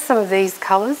 try some of these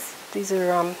colours. These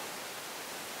are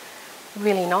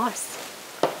really nice.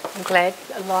 I'm glad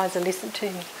Eliza listened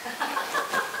to me.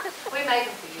 We made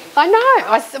them for you. I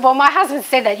know. Well, my husband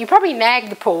said that. You probably nagged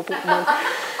the poor woman.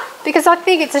 Because I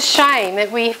think it's a shame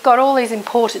that we've got all these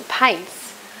imported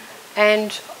paints,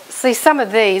 and see some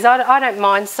of these, I don't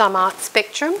mind some Art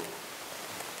Spectrum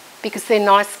because they're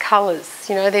nice colours,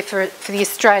 you know, they're for the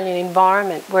Australian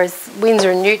environment, whereas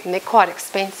Winsor & Newton, they're quite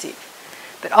expensive.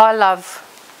 But I love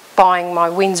buying my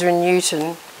Winsor &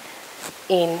 Newton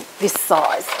in this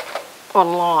size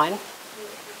online.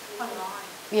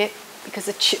 Yeah, because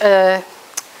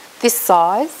this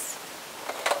size,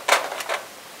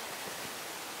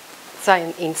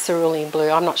 say in cerulean blue,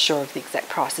 I'm not sure of the exact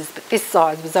prices, but this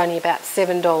size was only about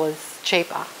 $7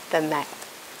 cheaper than that.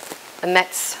 And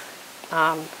that's,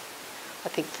 I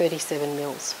think, 37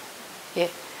 mils. Yeah.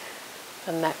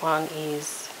 And that one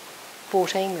is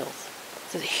 14 mils.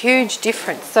 It's a huge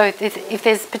difference. So if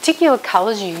there's particular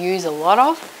colours you use a lot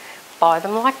of, buy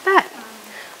them like that.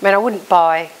 I mean, I wouldn't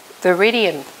buy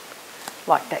Viridian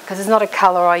like that because it's not a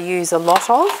colour I use a lot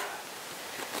of.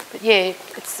 But yeah,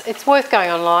 it's worth going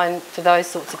online for those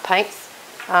sorts of paints.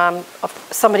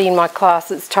 Somebody in my class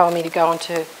has told me to go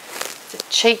onto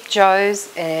Cheap Joe's,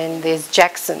 and there's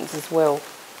Jackson's as well.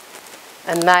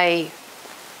 And they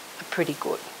are pretty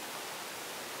good.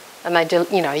 And they do,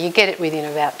 you know, you get it within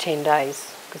about 10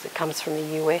 days because it comes from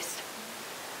the US.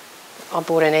 I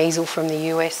bought an easel from the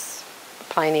US, a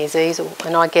plein air easel,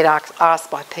 and I get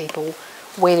asked by people,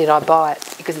 where did I buy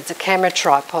it? Because it's a camera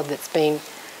tripod that's been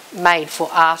made for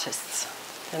artists,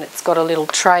 and it's got a little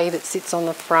tray that sits on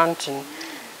the front, and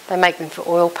they make them for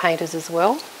oil painters as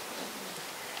well.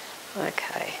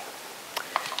 Okay,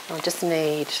 I just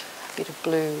need a bit of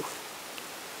blue.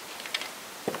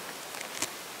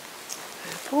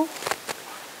 Purple.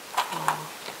 Oh.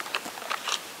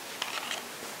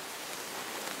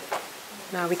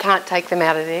 No, we can't take them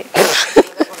out of there.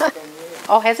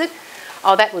 Oh, has it?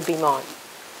 Oh, that would be mine.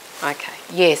 Okay,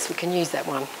 yes, we can use that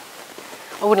one.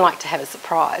 I wouldn't like to have a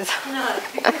surprise. No.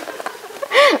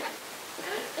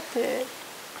 Yeah.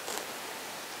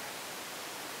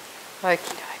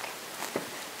 Okie doke.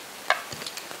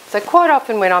 So quite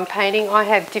often when I'm painting, I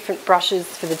have different brushes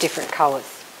for the different colours.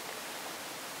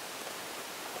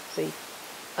 See,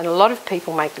 and a lot of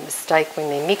people make the mistake when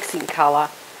they're mixing colour.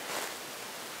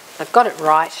 They've got it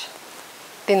right,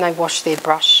 then they wash their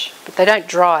brush, but they don't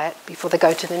dry it before they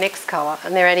go to the next colour,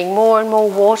 and they're adding more and more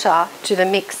water to the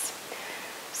mix.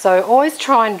 So always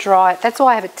try and dry it. That's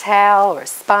why I have a towel or a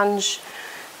sponge,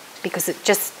 because it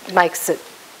just makes it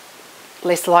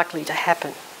less likely to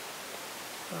happen.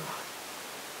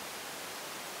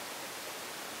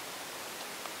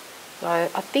 So I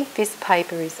think this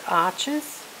paper is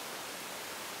Arches.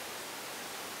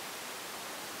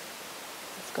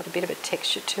 It's got a bit of a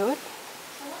texture to it.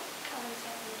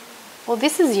 Well,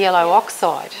 this is yellow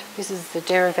oxide. This is the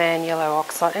Derivan yellow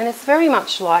oxide, and it's very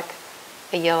much like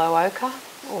a yellow ochre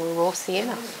or a raw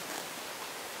sienna.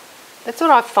 That's what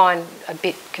I find a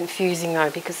bit confusing though,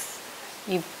 because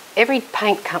every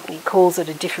paint company calls it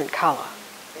a different colour.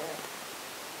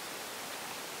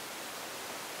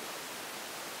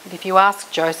 But if you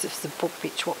ask Joseph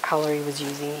Zabukwich what colour he was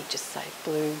using, he'd just say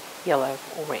blue, yellow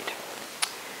or red.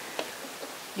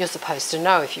 You're supposed to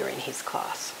know if you're in his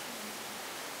class.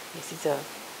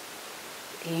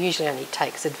 He usually only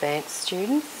takes advanced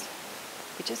students,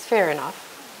 which is fair enough.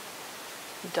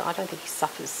 I don't think he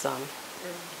suffers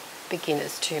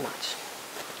beginners too much.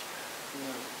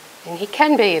 And he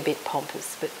can be a bit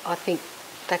pompous, but I think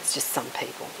that's just some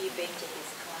people. Have you been to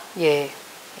his class? Yeah.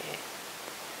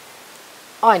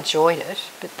 I enjoyed it,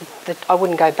 but I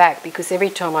wouldn't go back, because every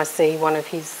time I see one of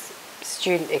his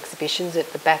student exhibitions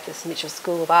at the Bathurst Mitchell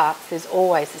School of Arts, there's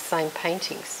always the same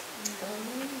paintings.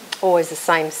 Always the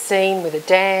same scene with a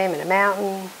dam and a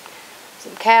mountain,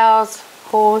 some cows,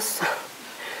 horse.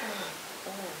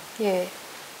 Yeah.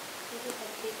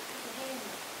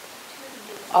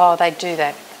 Oh, they do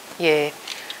that. Yeah.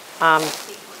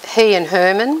 He and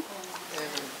Herman.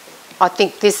 I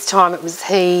think this time it was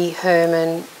he,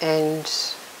 Herman and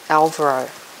Alvaro.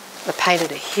 They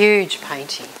painted a huge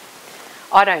painting.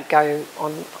 I don't go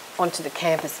onto the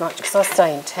campus much because I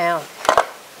stay in town.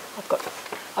 I've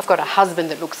got a husband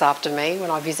that looks after me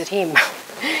when I visit him.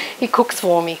 He cooks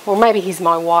for me, or maybe he's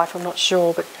my wife, I'm not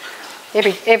sure, but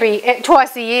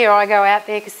twice a year I go out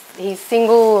there because he's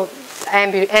single,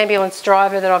 ambulance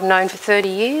driver that I've known for 30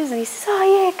 years, and he says, oh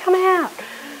yeah, come out,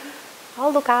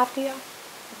 I'll look after you.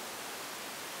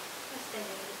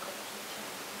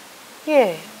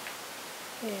 Yeah.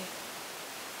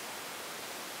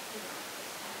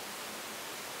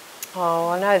 Oh,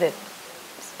 I know that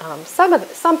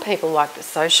some people like the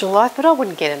social life, but I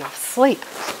wouldn't get enough sleep.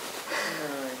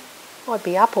 No. I'd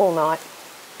be up all night.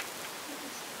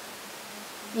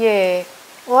 Yeah.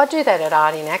 Well, I do that at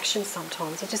Art in Action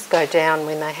sometimes. I just go down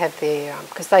when they have their,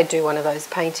 because they do one of those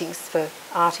paintings for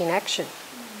Art in Action,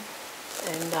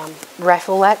 and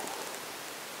raffle that.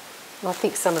 And I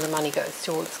think some of the money goes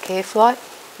towards Careflight,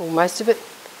 or most of it.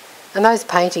 And those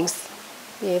paintings,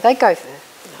 yeah, they go for,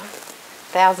 you know,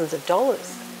 thousands of dollars.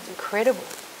 It's incredible.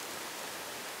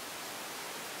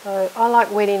 So I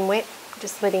like wet in wet,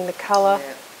 just letting the colour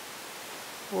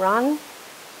run.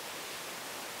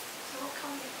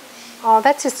 Oh,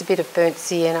 that's just a bit of burnt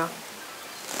sienna.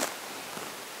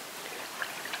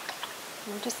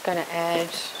 I'm just going to add,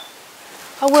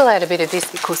 I will add a bit of this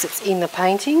because it's in the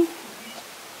painting.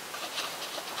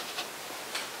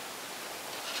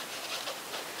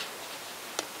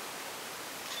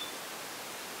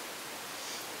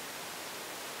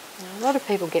 Now, a lot of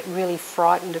people get really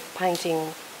frightened of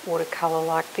painting watercolour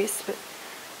like this, but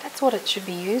that's what it should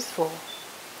be used for.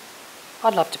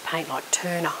 I'd love to paint like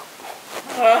Turner.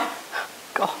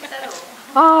 God.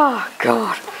 Oh,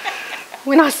 God.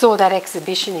 When I saw that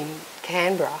exhibition in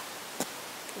Canberra,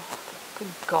 oh, good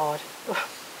God.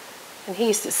 And he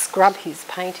used to scrub his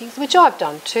paintings, which I've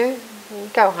done too. You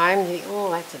go home and you think, oh,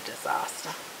 that's a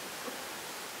disaster.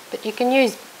 But you could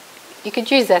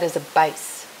use that as a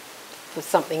base for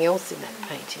something else in that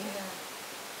painting.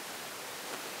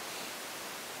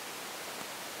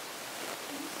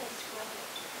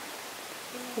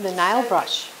 With a nail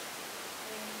brush.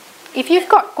 If you've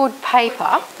got good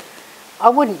paper, I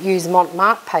wouldn't use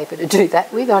Montmartre paper to do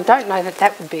that with. I don't know that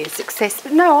that would be a success,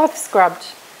 but no, I've scrubbed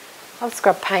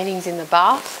paintings in the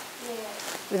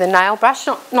bath with a nail brush,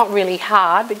 not really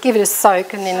hard, but give it a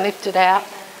soak and then lift it out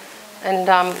and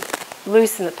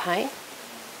loosen the paint.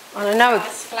 And I know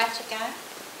it's flat again.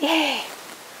 Yeah.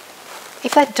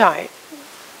 If they don't,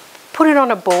 put it on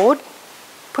a board,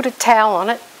 put a towel on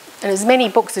it, and as many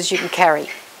books as you can carry.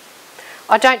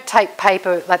 I don't tape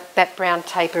paper, like that brown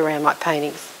tape around my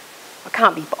paintings. I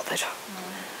can't be bothered.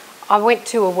 I went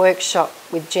to a workshop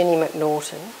with Jenny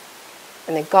McNaughton,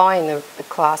 and the guy in the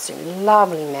classroom,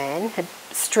 lovely man, had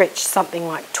stretched something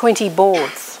like 20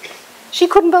 boards. She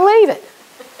couldn't believe it.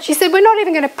 She said, we're not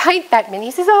even going to paint that many.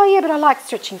 He says, oh yeah, but I like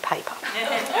stretching paper.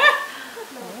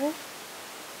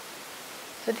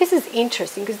 So this is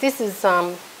interesting because this is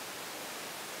sort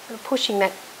of pushing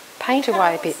that paint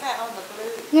away a bit. That on the blue?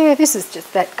 Yeah, this is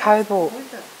just that cobalt. So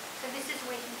this is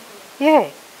wet and blue? Yeah,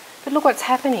 but look what's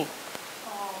happening.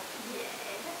 Oh,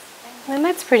 yeah. And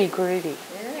that's pretty groovy.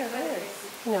 Yeah, it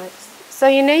is. You know, so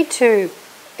you need to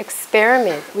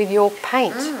experiment with your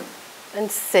paint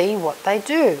and see what they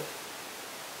do.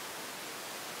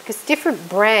 Because different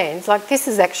brands, like this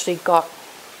has actually got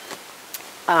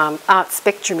Art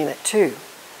Spectrum in it too.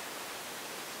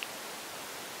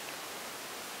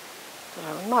 So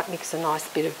we might mix a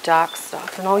nice bit of dark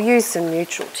stuff, and I'll use some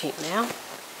neutral tint now.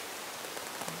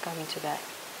 I'll go into that.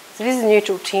 So this is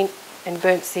neutral tint and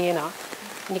burnt sienna,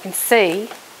 and you can see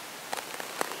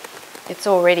it's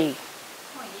already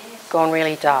gone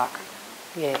really dark.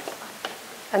 Yeah.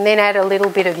 And then add a little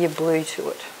bit of your blue to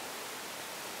it.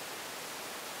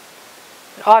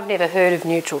 I've never heard of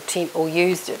neutral tint or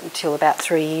used it until about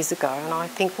 3 years ago, and I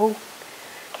think, well,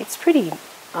 it's pretty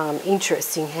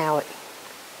interesting how it...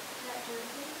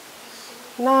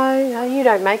 No, you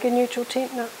don't make a neutral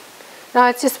tint, no. No,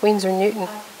 it's just Winsor & Newton.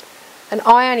 And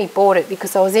I only bought it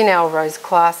because I was in Alro's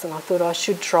class and I thought I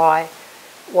should try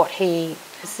what he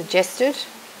has suggested.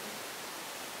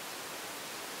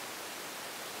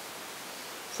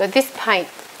 So this paint,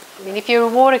 I mean, if you're a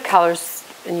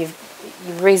watercolourist and you're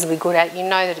reasonably good at it, you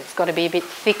know that it's got to be a bit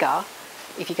thicker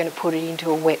if you're going to put it into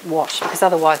a wet wash, because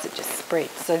otherwise it just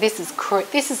spreads. So this is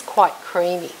quite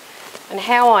creamy. And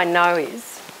how I know is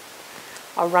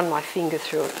I run my finger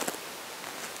through it.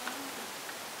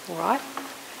 All right?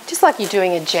 Just like you're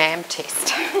doing a jam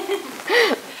test.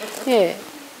 Yeah.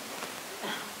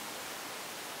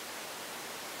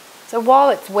 So while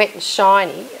it's wet and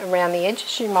shiny around the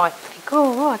edges, you might think,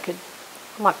 oh, I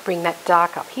might bring that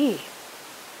dark up here.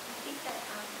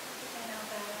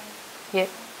 Yeah. I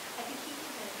think he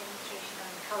did a demonstration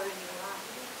on colouring your art.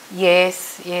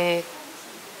 Yes, yeah.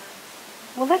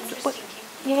 Well, that's what.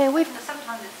 Yeah, we've.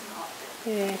 Sometimes it's not.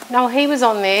 Yeah. No, he was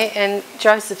on there, and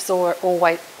Joseph's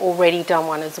already done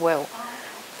one as well.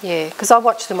 Yeah, because I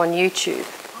watch them on YouTube,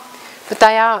 but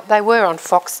they were on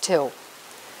Foxtel,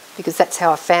 because that's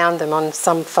how I found them, on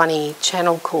some funny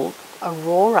channel called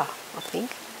Aurora, I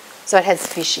think. So it has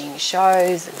fishing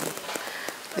shows, and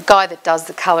the guy that does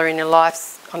the colour in your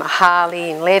life's on a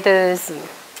Harley and leathers, and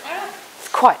it's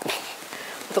quite.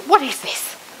 I thought, what is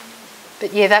this?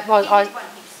 But yeah, that was I.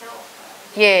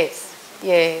 Yes,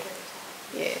 yeah,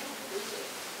 yeah.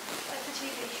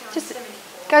 Just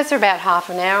Goes for about half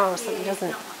an hour or something, doesn't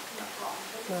it?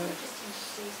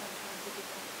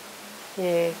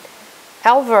 Yeah.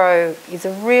 Alvaro is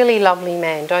a really lovely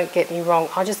man, don't get me wrong.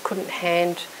 I just couldn't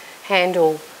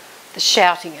handle the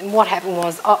shouting. And what happened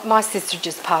was, my sister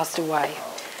just passed away.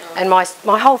 And my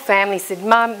whole family said,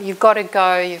 Mum, you've got to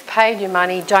go, you've paid your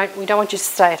money, we don't want you to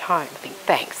stay at home. I think,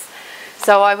 thanks.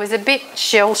 So I was a bit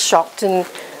shell-shocked,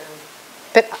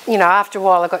 but you know, after a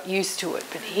while I got used to it.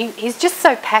 But he's just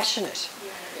so passionate.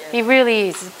 He really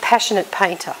is a passionate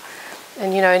painter.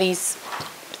 And you know, and he's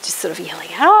just sort of yelling,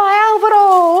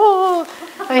 oh,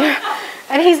 Alvaro!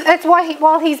 And that's why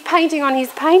while he's painting on his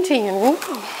painting, and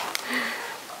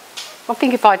I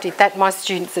think if I did that, my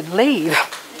students would leave.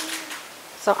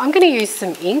 So I'm going to use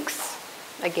some inks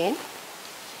again.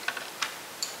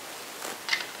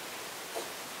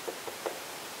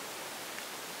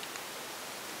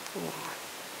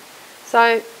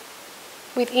 So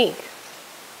with ink,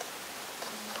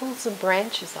 pull some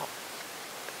branches up.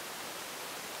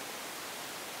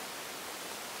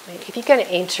 If you're going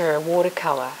to enter a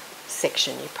watercolour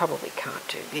section, you probably can't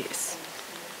do this.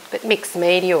 But mixed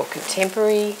media or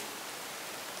contemporary,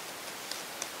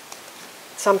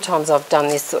 sometimes I've done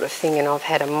this sort of thing and I've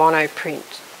had a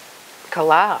monoprint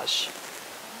collage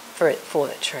for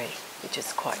the tree, which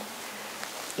is quite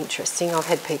interesting. I've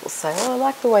had people say, oh, I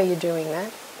like the way you're doing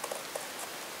that.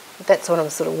 But that's what I'm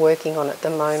sort of working on at the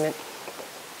moment.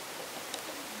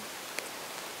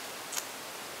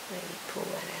 Maybe pull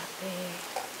that out there.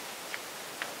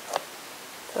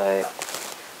 So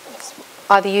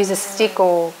either use a stick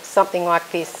or something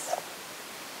like this,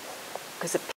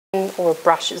 because a pen or a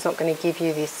brush is not going to give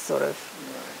you this sort of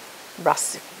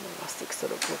rustic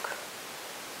sort of look.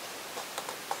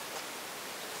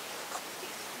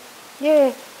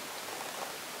 Yeah,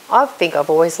 I think I've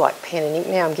always liked pen and ink.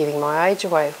 Now I'm giving my age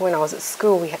away. When I was at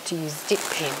school we had to use dip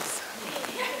pens.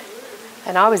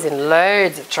 And I was in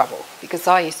loads of trouble because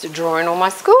I used to draw in all my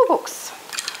school books.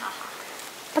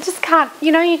 I just can't,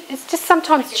 you know, it's just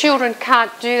sometimes children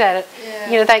can't do that. Yeah.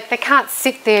 You know, they can't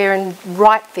sit there and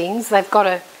write things. They've got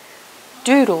to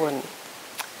doodle and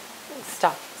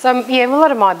stuff. So, yeah, a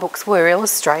lot of my books were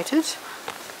illustrated.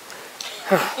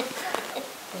 I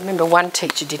remember one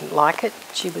teacher didn't like it.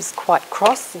 She was quite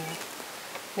cross. And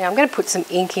now I'm going to put some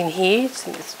ink in here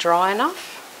so it's dry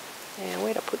enough. Now,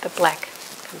 where'd I put the black?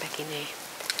 Come back in there.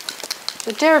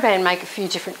 The Derivan make a few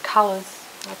different colours.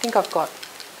 I think I've got,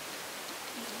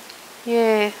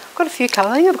 yeah, I've got a few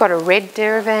colours. I think I've got a red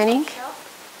Derivan ink.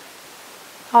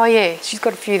 Oh yeah, she's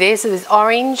got a few there. So there's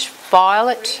orange,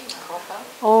 violet.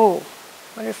 Oh,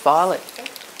 I wonder if violet.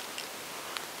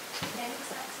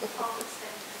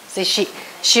 See,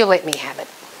 she'll let me have it.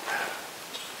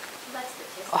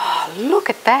 Oh, look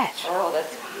at that. Oh,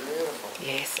 that's beautiful.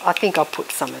 Yes, I think I'll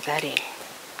put some of that in.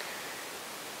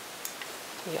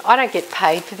 Yeah, I don't get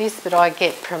paid for this, but I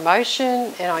get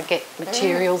promotion and I get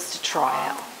materials to try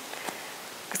out.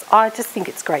 Because I just think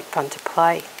it's great fun to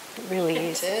play. It really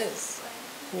is. It is.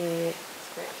 Yeah.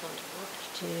 It's great fun to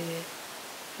watch. Yeah.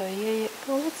 So yeah,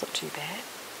 well, that's not too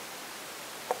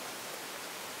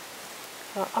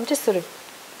bad. I'm just sort of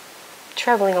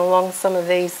travelling along some of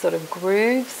these sort of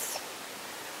grooves.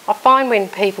 I find when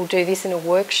people do this in a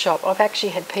workshop, I've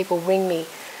actually had people ring me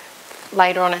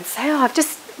later on and say, oh, I've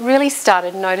just really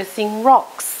started noticing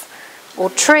rocks or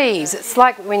trees. It's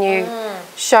like when you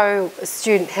show a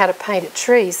student how to paint a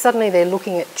tree, suddenly they're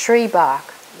looking at tree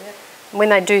bark. Yep. When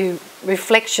they do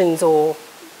reflections or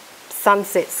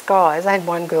sunset skies, I had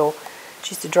one girl,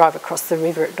 she used to drive across the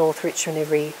river at North Richmond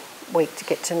every week to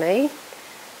get to me,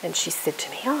 and she said to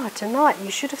me, oh, tonight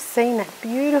you should have seen that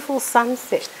beautiful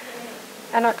sunset.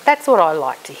 And that's what I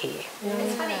like to hear.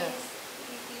 It's funny, you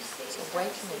see It's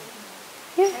awakening.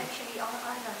 Yeah. actually, I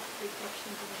know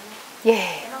reflections of the water.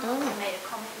 Yeah. And I made a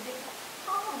comment and people,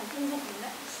 oh, I didn't even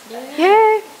notice that.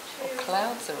 Yeah. Well,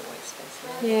 clouds are always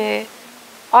fancy. Yeah.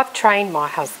 I've trained my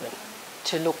husband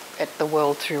to look at the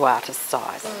world through artist's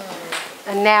eyes.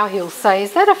 And now he'll say,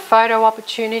 is that a photo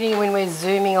opportunity when we're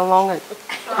zooming along at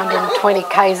 120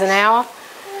 k's an hour?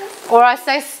 Or I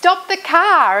say, stop the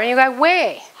car, and you go,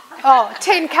 where? Oh,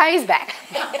 10 k's back.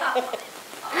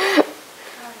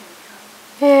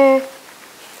 Yeah.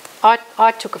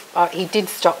 He did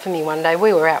stop for me one day.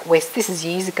 We were out west, this is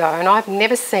years ago, and I've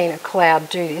never seen a cloud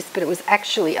do this, but it was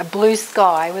actually a blue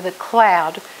sky with a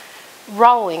cloud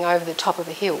rolling over the top of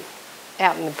a hill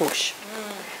out in the bush.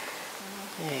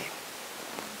 Yeah.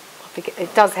 I think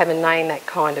it does have a name, that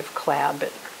kind of cloud,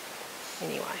 but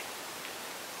anyway.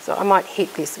 So I might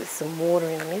hit this with some water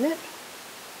in a minute.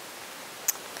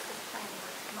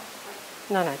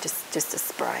 No, just a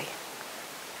spray.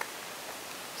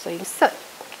 So you can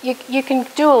you can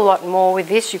do a lot more with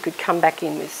this. You could come back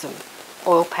in with some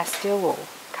oil pastel or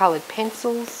coloured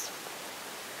pencils,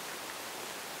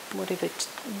 whatever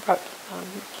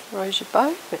rose your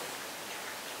boat. But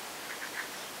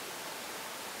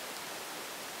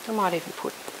I might even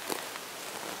put,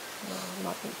 it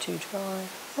might be too dry.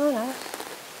 Oh no.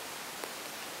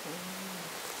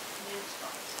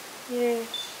 Yeah.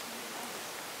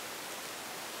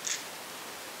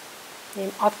 Yeah,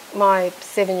 my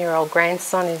 7-year-old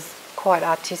grandson is quite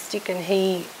artistic, and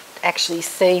he actually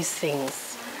sees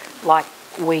things like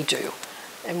we do.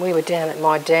 And we were down at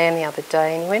my dam the other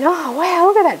day, and he went, "Oh wow,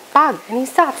 look at that bug!" And he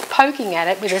starts poking at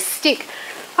it with a stick.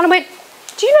 And I went,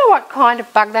 "Do you know what kind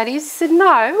of bug that is?" He said, "No."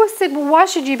 I said, "Well, why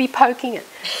should you be poking it?"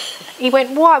 He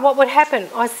went, "Why? What would happen?"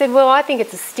 I said, "Well, I think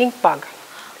it's a stink bug."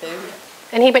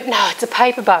 And he went, "No, it's a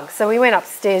paper bug." So we went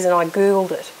upstairs and I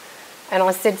Googled it. And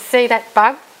I said, "See that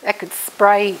bug? That could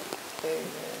spray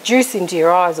juice into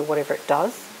your eyes or whatever it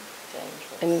does."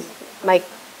 And make,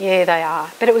 yeah, they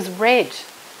are. But it was red.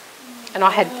 And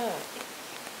I had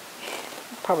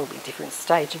probably different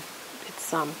stage of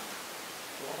its,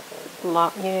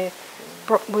 yeah,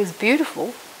 it was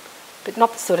beautiful, but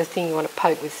not the sort of thing you want to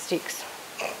poke with sticks.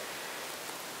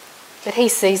 But he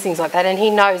sees things like that, and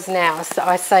he knows now. So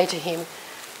I say to him,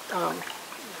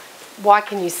 "Why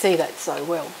can you see that so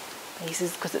well?" And he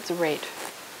says, "Because it's red."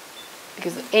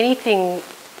 Because anything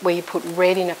where you put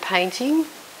red in a painting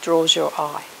draws your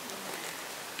eye.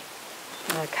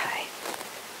 Okay,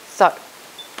 so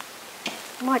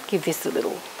I might give this a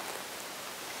little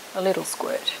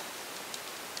squirt.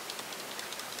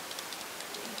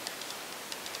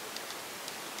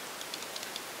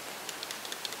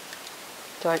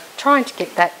 So I'm trying to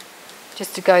get that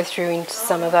just to go through into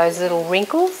some of those little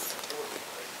wrinkles.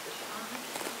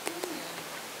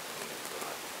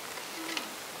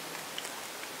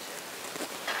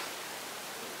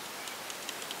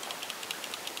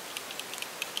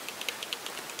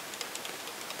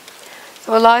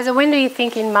 So Eliza, when do you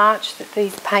think in March that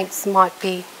these paints might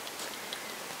be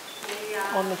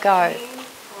on the go?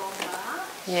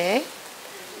 Yeah.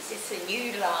 Is this a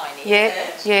new line?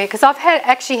 Yeah, because I've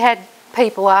actually had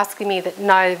people asking me that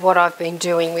know what I've been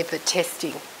doing with the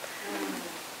testing.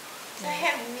 So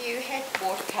have you had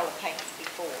watercolour paints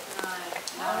before?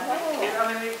 No.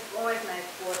 I mean, we've always made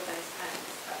water-based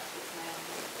paints, but it's now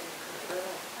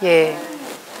Yeah.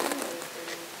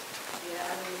 Yeah,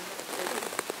 I mean,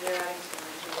 they're adding to my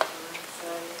job time, so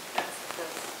that's the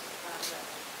first part of it.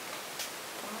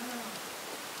 Wow.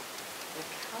 The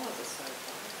colours are so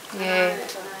bright. Yeah. I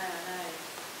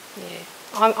know. Yeah.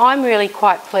 I'm really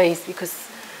quite pleased because,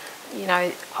 you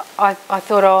know, I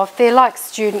thought, oh, if they're like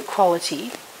student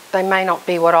quality, they may not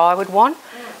be what I would want,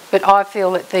 but I feel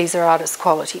that these are artist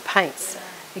quality paints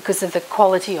because of the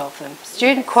quality of them.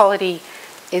 Student quality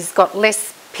is got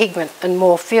less pigment and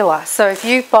more filler. So if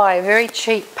you buy a very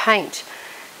cheap paint,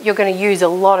 you're going to use a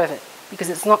lot of it because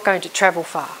it's not going to travel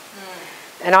far.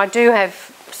 And I do have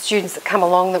students that come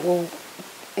along that will,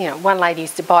 you know, one lady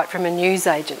used to buy it from a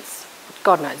newsagent's.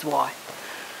 God knows why.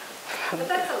 But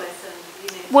that's a lesson. You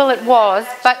need Well, to it know. was,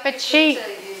 Actually, but she... to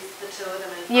use the two of them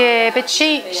and Yeah, find but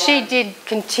out she did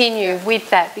continue with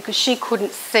that because she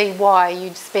couldn't see why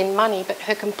you'd spend money, but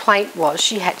her complaint was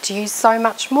she had to use so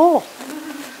much more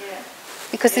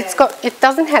because it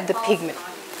doesn't have the pigment.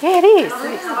 Yeah, it is. And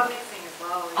I'm mixing as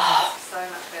well. It's so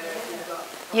much better if you've got...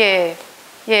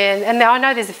 Yeah, and I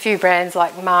know there's a few brands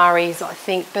like Mari's, I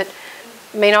think, but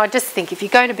I mean, I just think if you're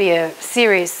going to be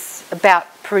serious about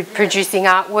producing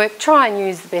artwork, try and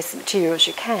use the best materials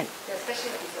you can. Yeah,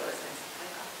 especially if you've got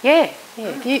expensive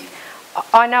paper.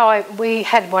 Yeah. I know we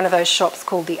had one of those shops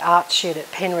called the Art Shed at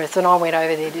Penrith, and I went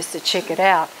over there just to check it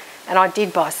out, and I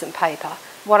did buy some paper.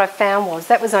 What I found was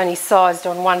that was only sized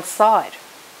on one side.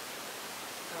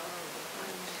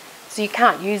 So you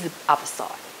can't use the other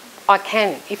side. I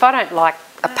can, if I don't like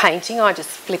a painting, I just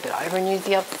flip it over and use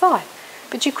the other side.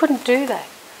 But you couldn't do that.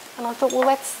 And I thought, well,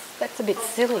 that's a bit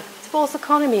silly. It's false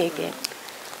economy again.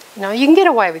 You know, you can get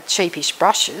away with cheapish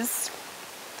brushes.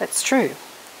 That's true.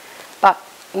 But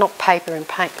not paper and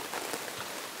paint.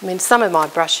 I mean, some of my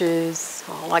brushes,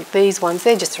 like these ones,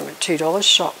 they're just from a $2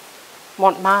 shop.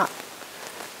 Montmartre.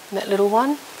 That little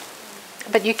one.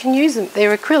 But you can use them.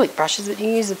 They're acrylic brushes, but you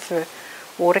can use them for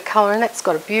watercolour, and that's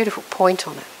got a beautiful point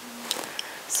on it.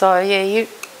 So yeah, you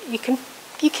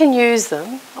can use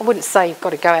them. I wouldn't say you've got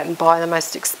to go out and buy the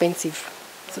most expensive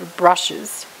sort of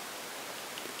brushes.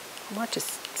 I might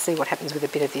just see what happens with a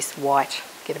bit of this white,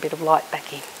 get a bit of light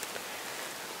back in.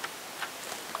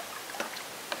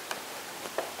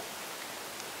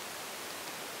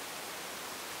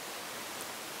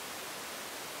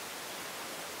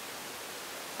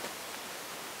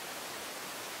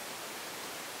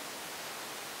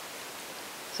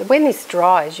 So when this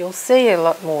dries, you'll see a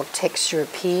lot more texture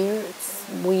appear. It's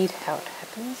weird how it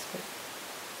happens. But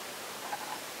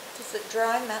Does it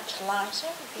dry much lighter?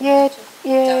 Yeah,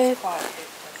 yeah. It does quite a bit.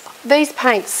 these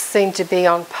paints seem to be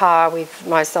on par with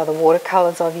most other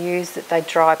watercolours I've used, that they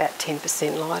dry about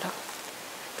 10% lighter.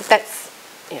 But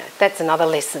that's another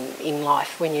lesson in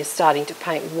life when you're starting to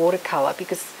paint with watercolour,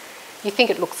 because you think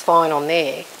it looks fine on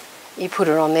there, you put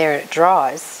it on there and it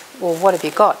dries. Well, what have you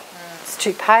got? It's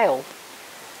too pale.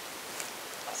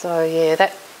 So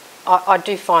yeah, I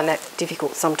do find that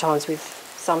difficult sometimes with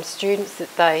some students,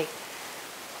 that they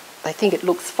think it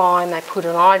looks fine, they put it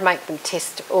on. I make them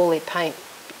test all their paint,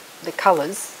 the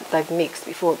colours that they've mixed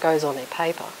before it goes on their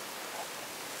paper.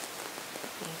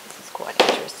 Yeah, this is quite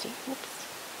interesting. Oops.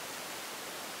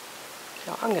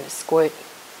 So I'm going to squirt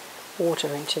water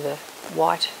into the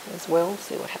white as well,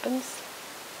 see what happens.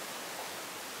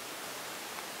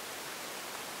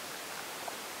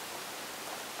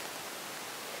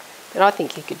 But I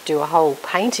think you could do a whole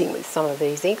painting with some of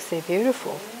these inks, they're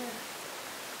beautiful.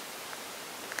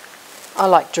 I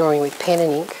like drawing with pen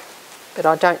and ink, but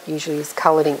I don't usually use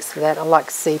coloured inks for that. I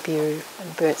like sepia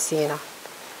and burnt sienna.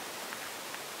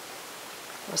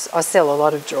 I sell a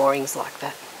lot of drawings like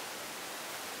that.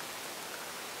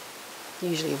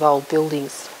 Usually of old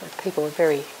buildings. People are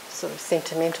very sort of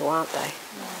sentimental, aren't they?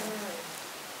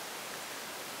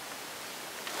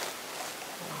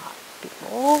 Right, a bit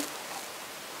more.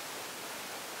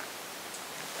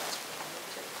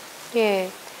 Yeah,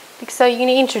 so you can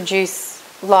introduce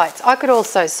lights. I could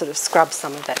also sort of scrub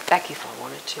some of that back if I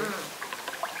wanted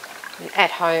to.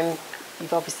 At home,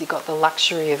 you've obviously got the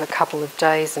luxury of a couple of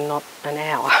days and not an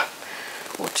hour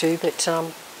or two, but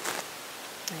yeah.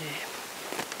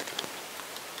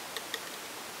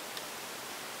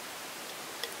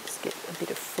 Let's get a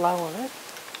bit of flow on it.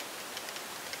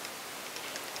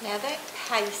 Now that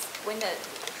paste, when it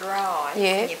dries, Yeah.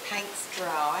 and your paint's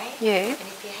dry, Yeah. and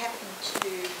if you happen to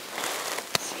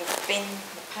sort of bend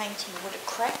the painting, would it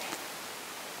crack?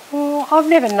 Well, I've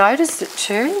never noticed it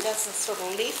too. It doesn't sort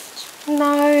of lift?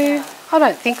 No, I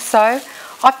don't think so.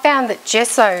 I found that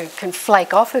gesso can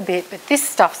flake off a bit, but this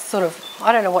stuff's sort of,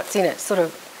 I don't know what's in it, sort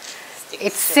of,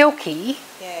 it's silky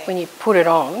when you put it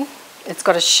on. It's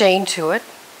got a sheen to it,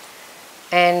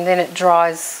 and then it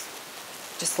dries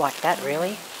just like that,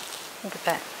 really. Look at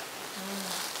that.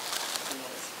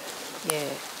 Yeah.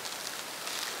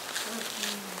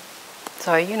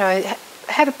 So, you know,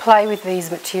 have a play with these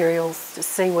materials to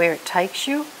see where it takes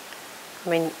you. I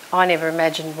mean, I never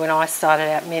imagined when I started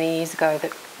out many years ago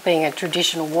that being a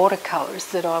traditional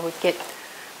watercolourist that I would get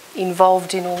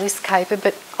involved in all this caper,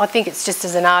 but I think it's just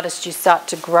as an artist you start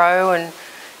to grow and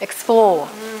explore.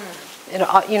 And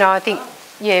I think,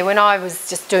 yeah, when I was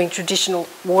just doing traditional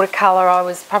watercolour, I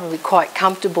was probably quite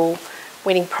comfortable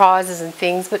winning prizes and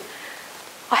things, but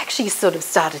I actually sort of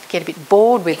started to get a bit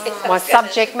bored with my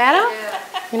subject matter,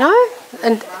 you know.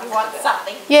 And You want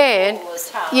something yeah, all the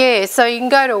time. yeah. So you can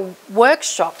go to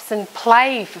workshops and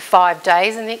play for 5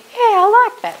 days and think, yeah, I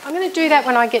like that. I'm going to do that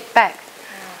when I get back.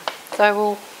 So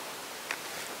we'll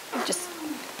just.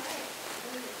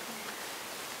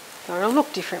 So it'll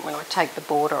look different when I take the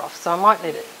border off. So I might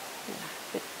let it.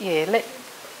 But yeah,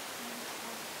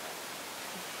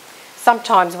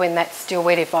 sometimes when that's still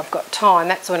wet, if I've got time,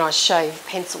 that's when I shave,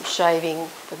 pencil shaving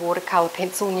the watercolour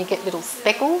pencil, and you get little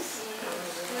speckles.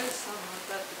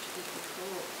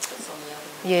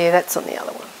 Yeah, that's on the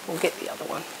other one. We'll get the other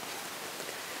one.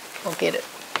 I'll get it.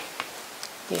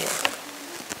 Yeah.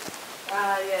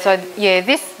 So yeah,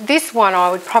 this one I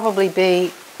would probably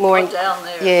be more in. Down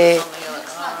there. Yeah.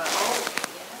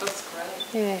 That's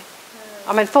great. Yeah.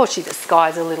 I mean, unfortunately the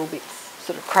sky's a little bit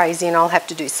sort of crazy and I'll have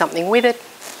to do something with it,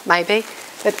 maybe.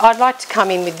 But I'd like to come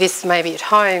in with this maybe at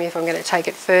home if I'm going to take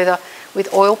it further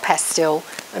with oil pastel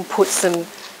and put some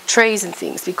trees and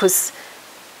things, because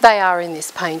they are in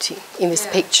this painting, in this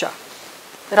picture.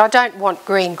 But I don't want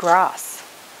green grass.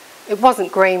 It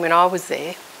wasn't green when I was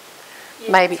there.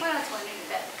 Maybe.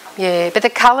 Yeah, but the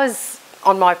colours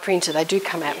on my printer, they do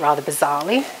come out rather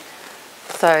bizarrely.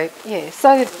 So, yeah,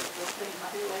 so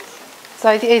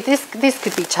this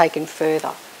could be taken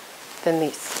further than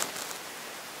this.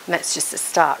 And that's just a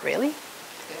start, really.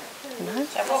 You know?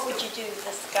 So what would you do with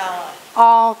the sky?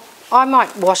 Oh, I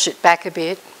might wash it back a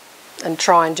bit and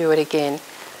try and do it again.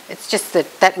 It's just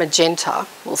that magenta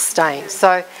will stain.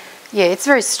 So, yeah, it's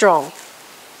very strong.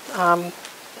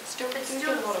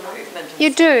 You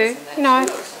do, you know.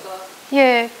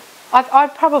 Yeah, I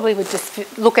probably would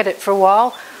just look at it for a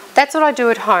while. That's what I do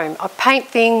at home. I paint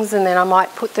things and then I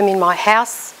might put them in my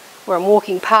house where I'm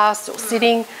walking past or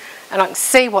sitting, and I can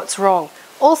see what's wrong.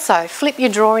 Also, flip your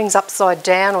drawings upside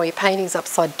down or your paintings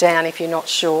upside down if you're not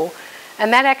sure,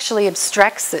 and that actually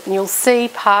abstracts it, and you'll see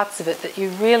parts of it that you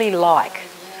really like.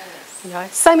 You know,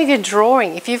 same with your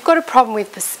drawing. If you've got a problem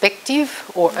with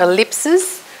perspective or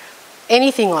ellipses,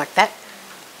 anything like that,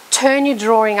 turn your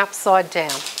drawing upside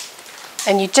down,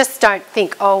 and you just don't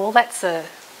think, oh well, that's a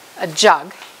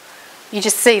jug. You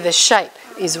just see the shape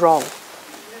is wrong.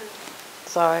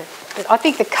 So, but I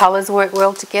think the colours work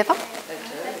well together.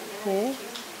 Yeah.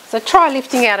 So try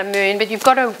lifting out a moon, but you've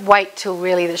got to wait till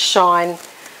really the shine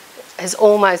has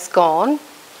almost gone,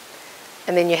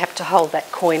 and then you have to hold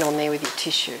that coin on there with your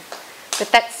tissue.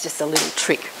 But that's just a little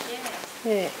trick.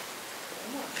 Yeah.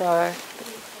 So,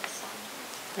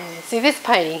 yeah. See, this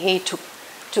painting here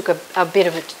took a bit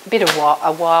of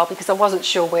a while because I wasn't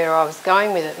sure where I was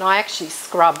going with it, and I actually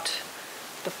scrubbed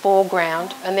the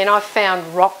foreground, and then I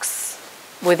found rocks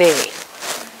were there,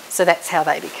 so that's how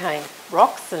they became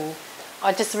rocks, and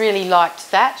I just really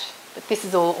liked that. But this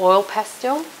is all oil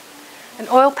pastel, and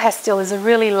oil pastel is a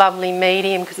really lovely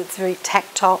medium because it's very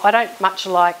tactile. I don't much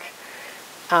like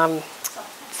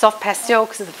soft pastel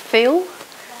because of the feel.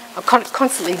 I'm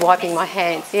constantly wiping my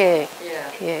hands. Yeah.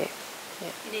 You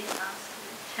need to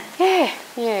ask Yeah,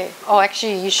 yeah. Oh,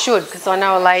 actually, you should, because I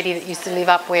know a lady that used to live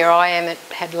up where I am that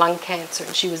had lung cancer,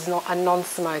 and she was not a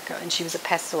non-smoker, and she was a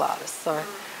pastel artist. So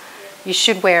you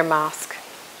should wear a mask.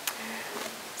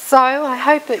 So I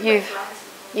hope that you've...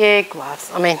 Yeah, gloves.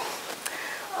 I mean...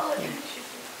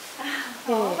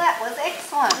 Oh, that was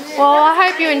excellent. Well, I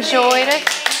hope you enjoyed it.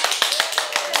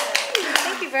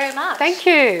 Thank you very much. Thank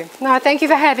you. No, thank you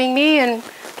for having me, and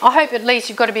I hope at least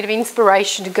you've got a bit of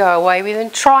inspiration to go away with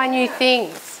and try new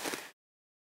things.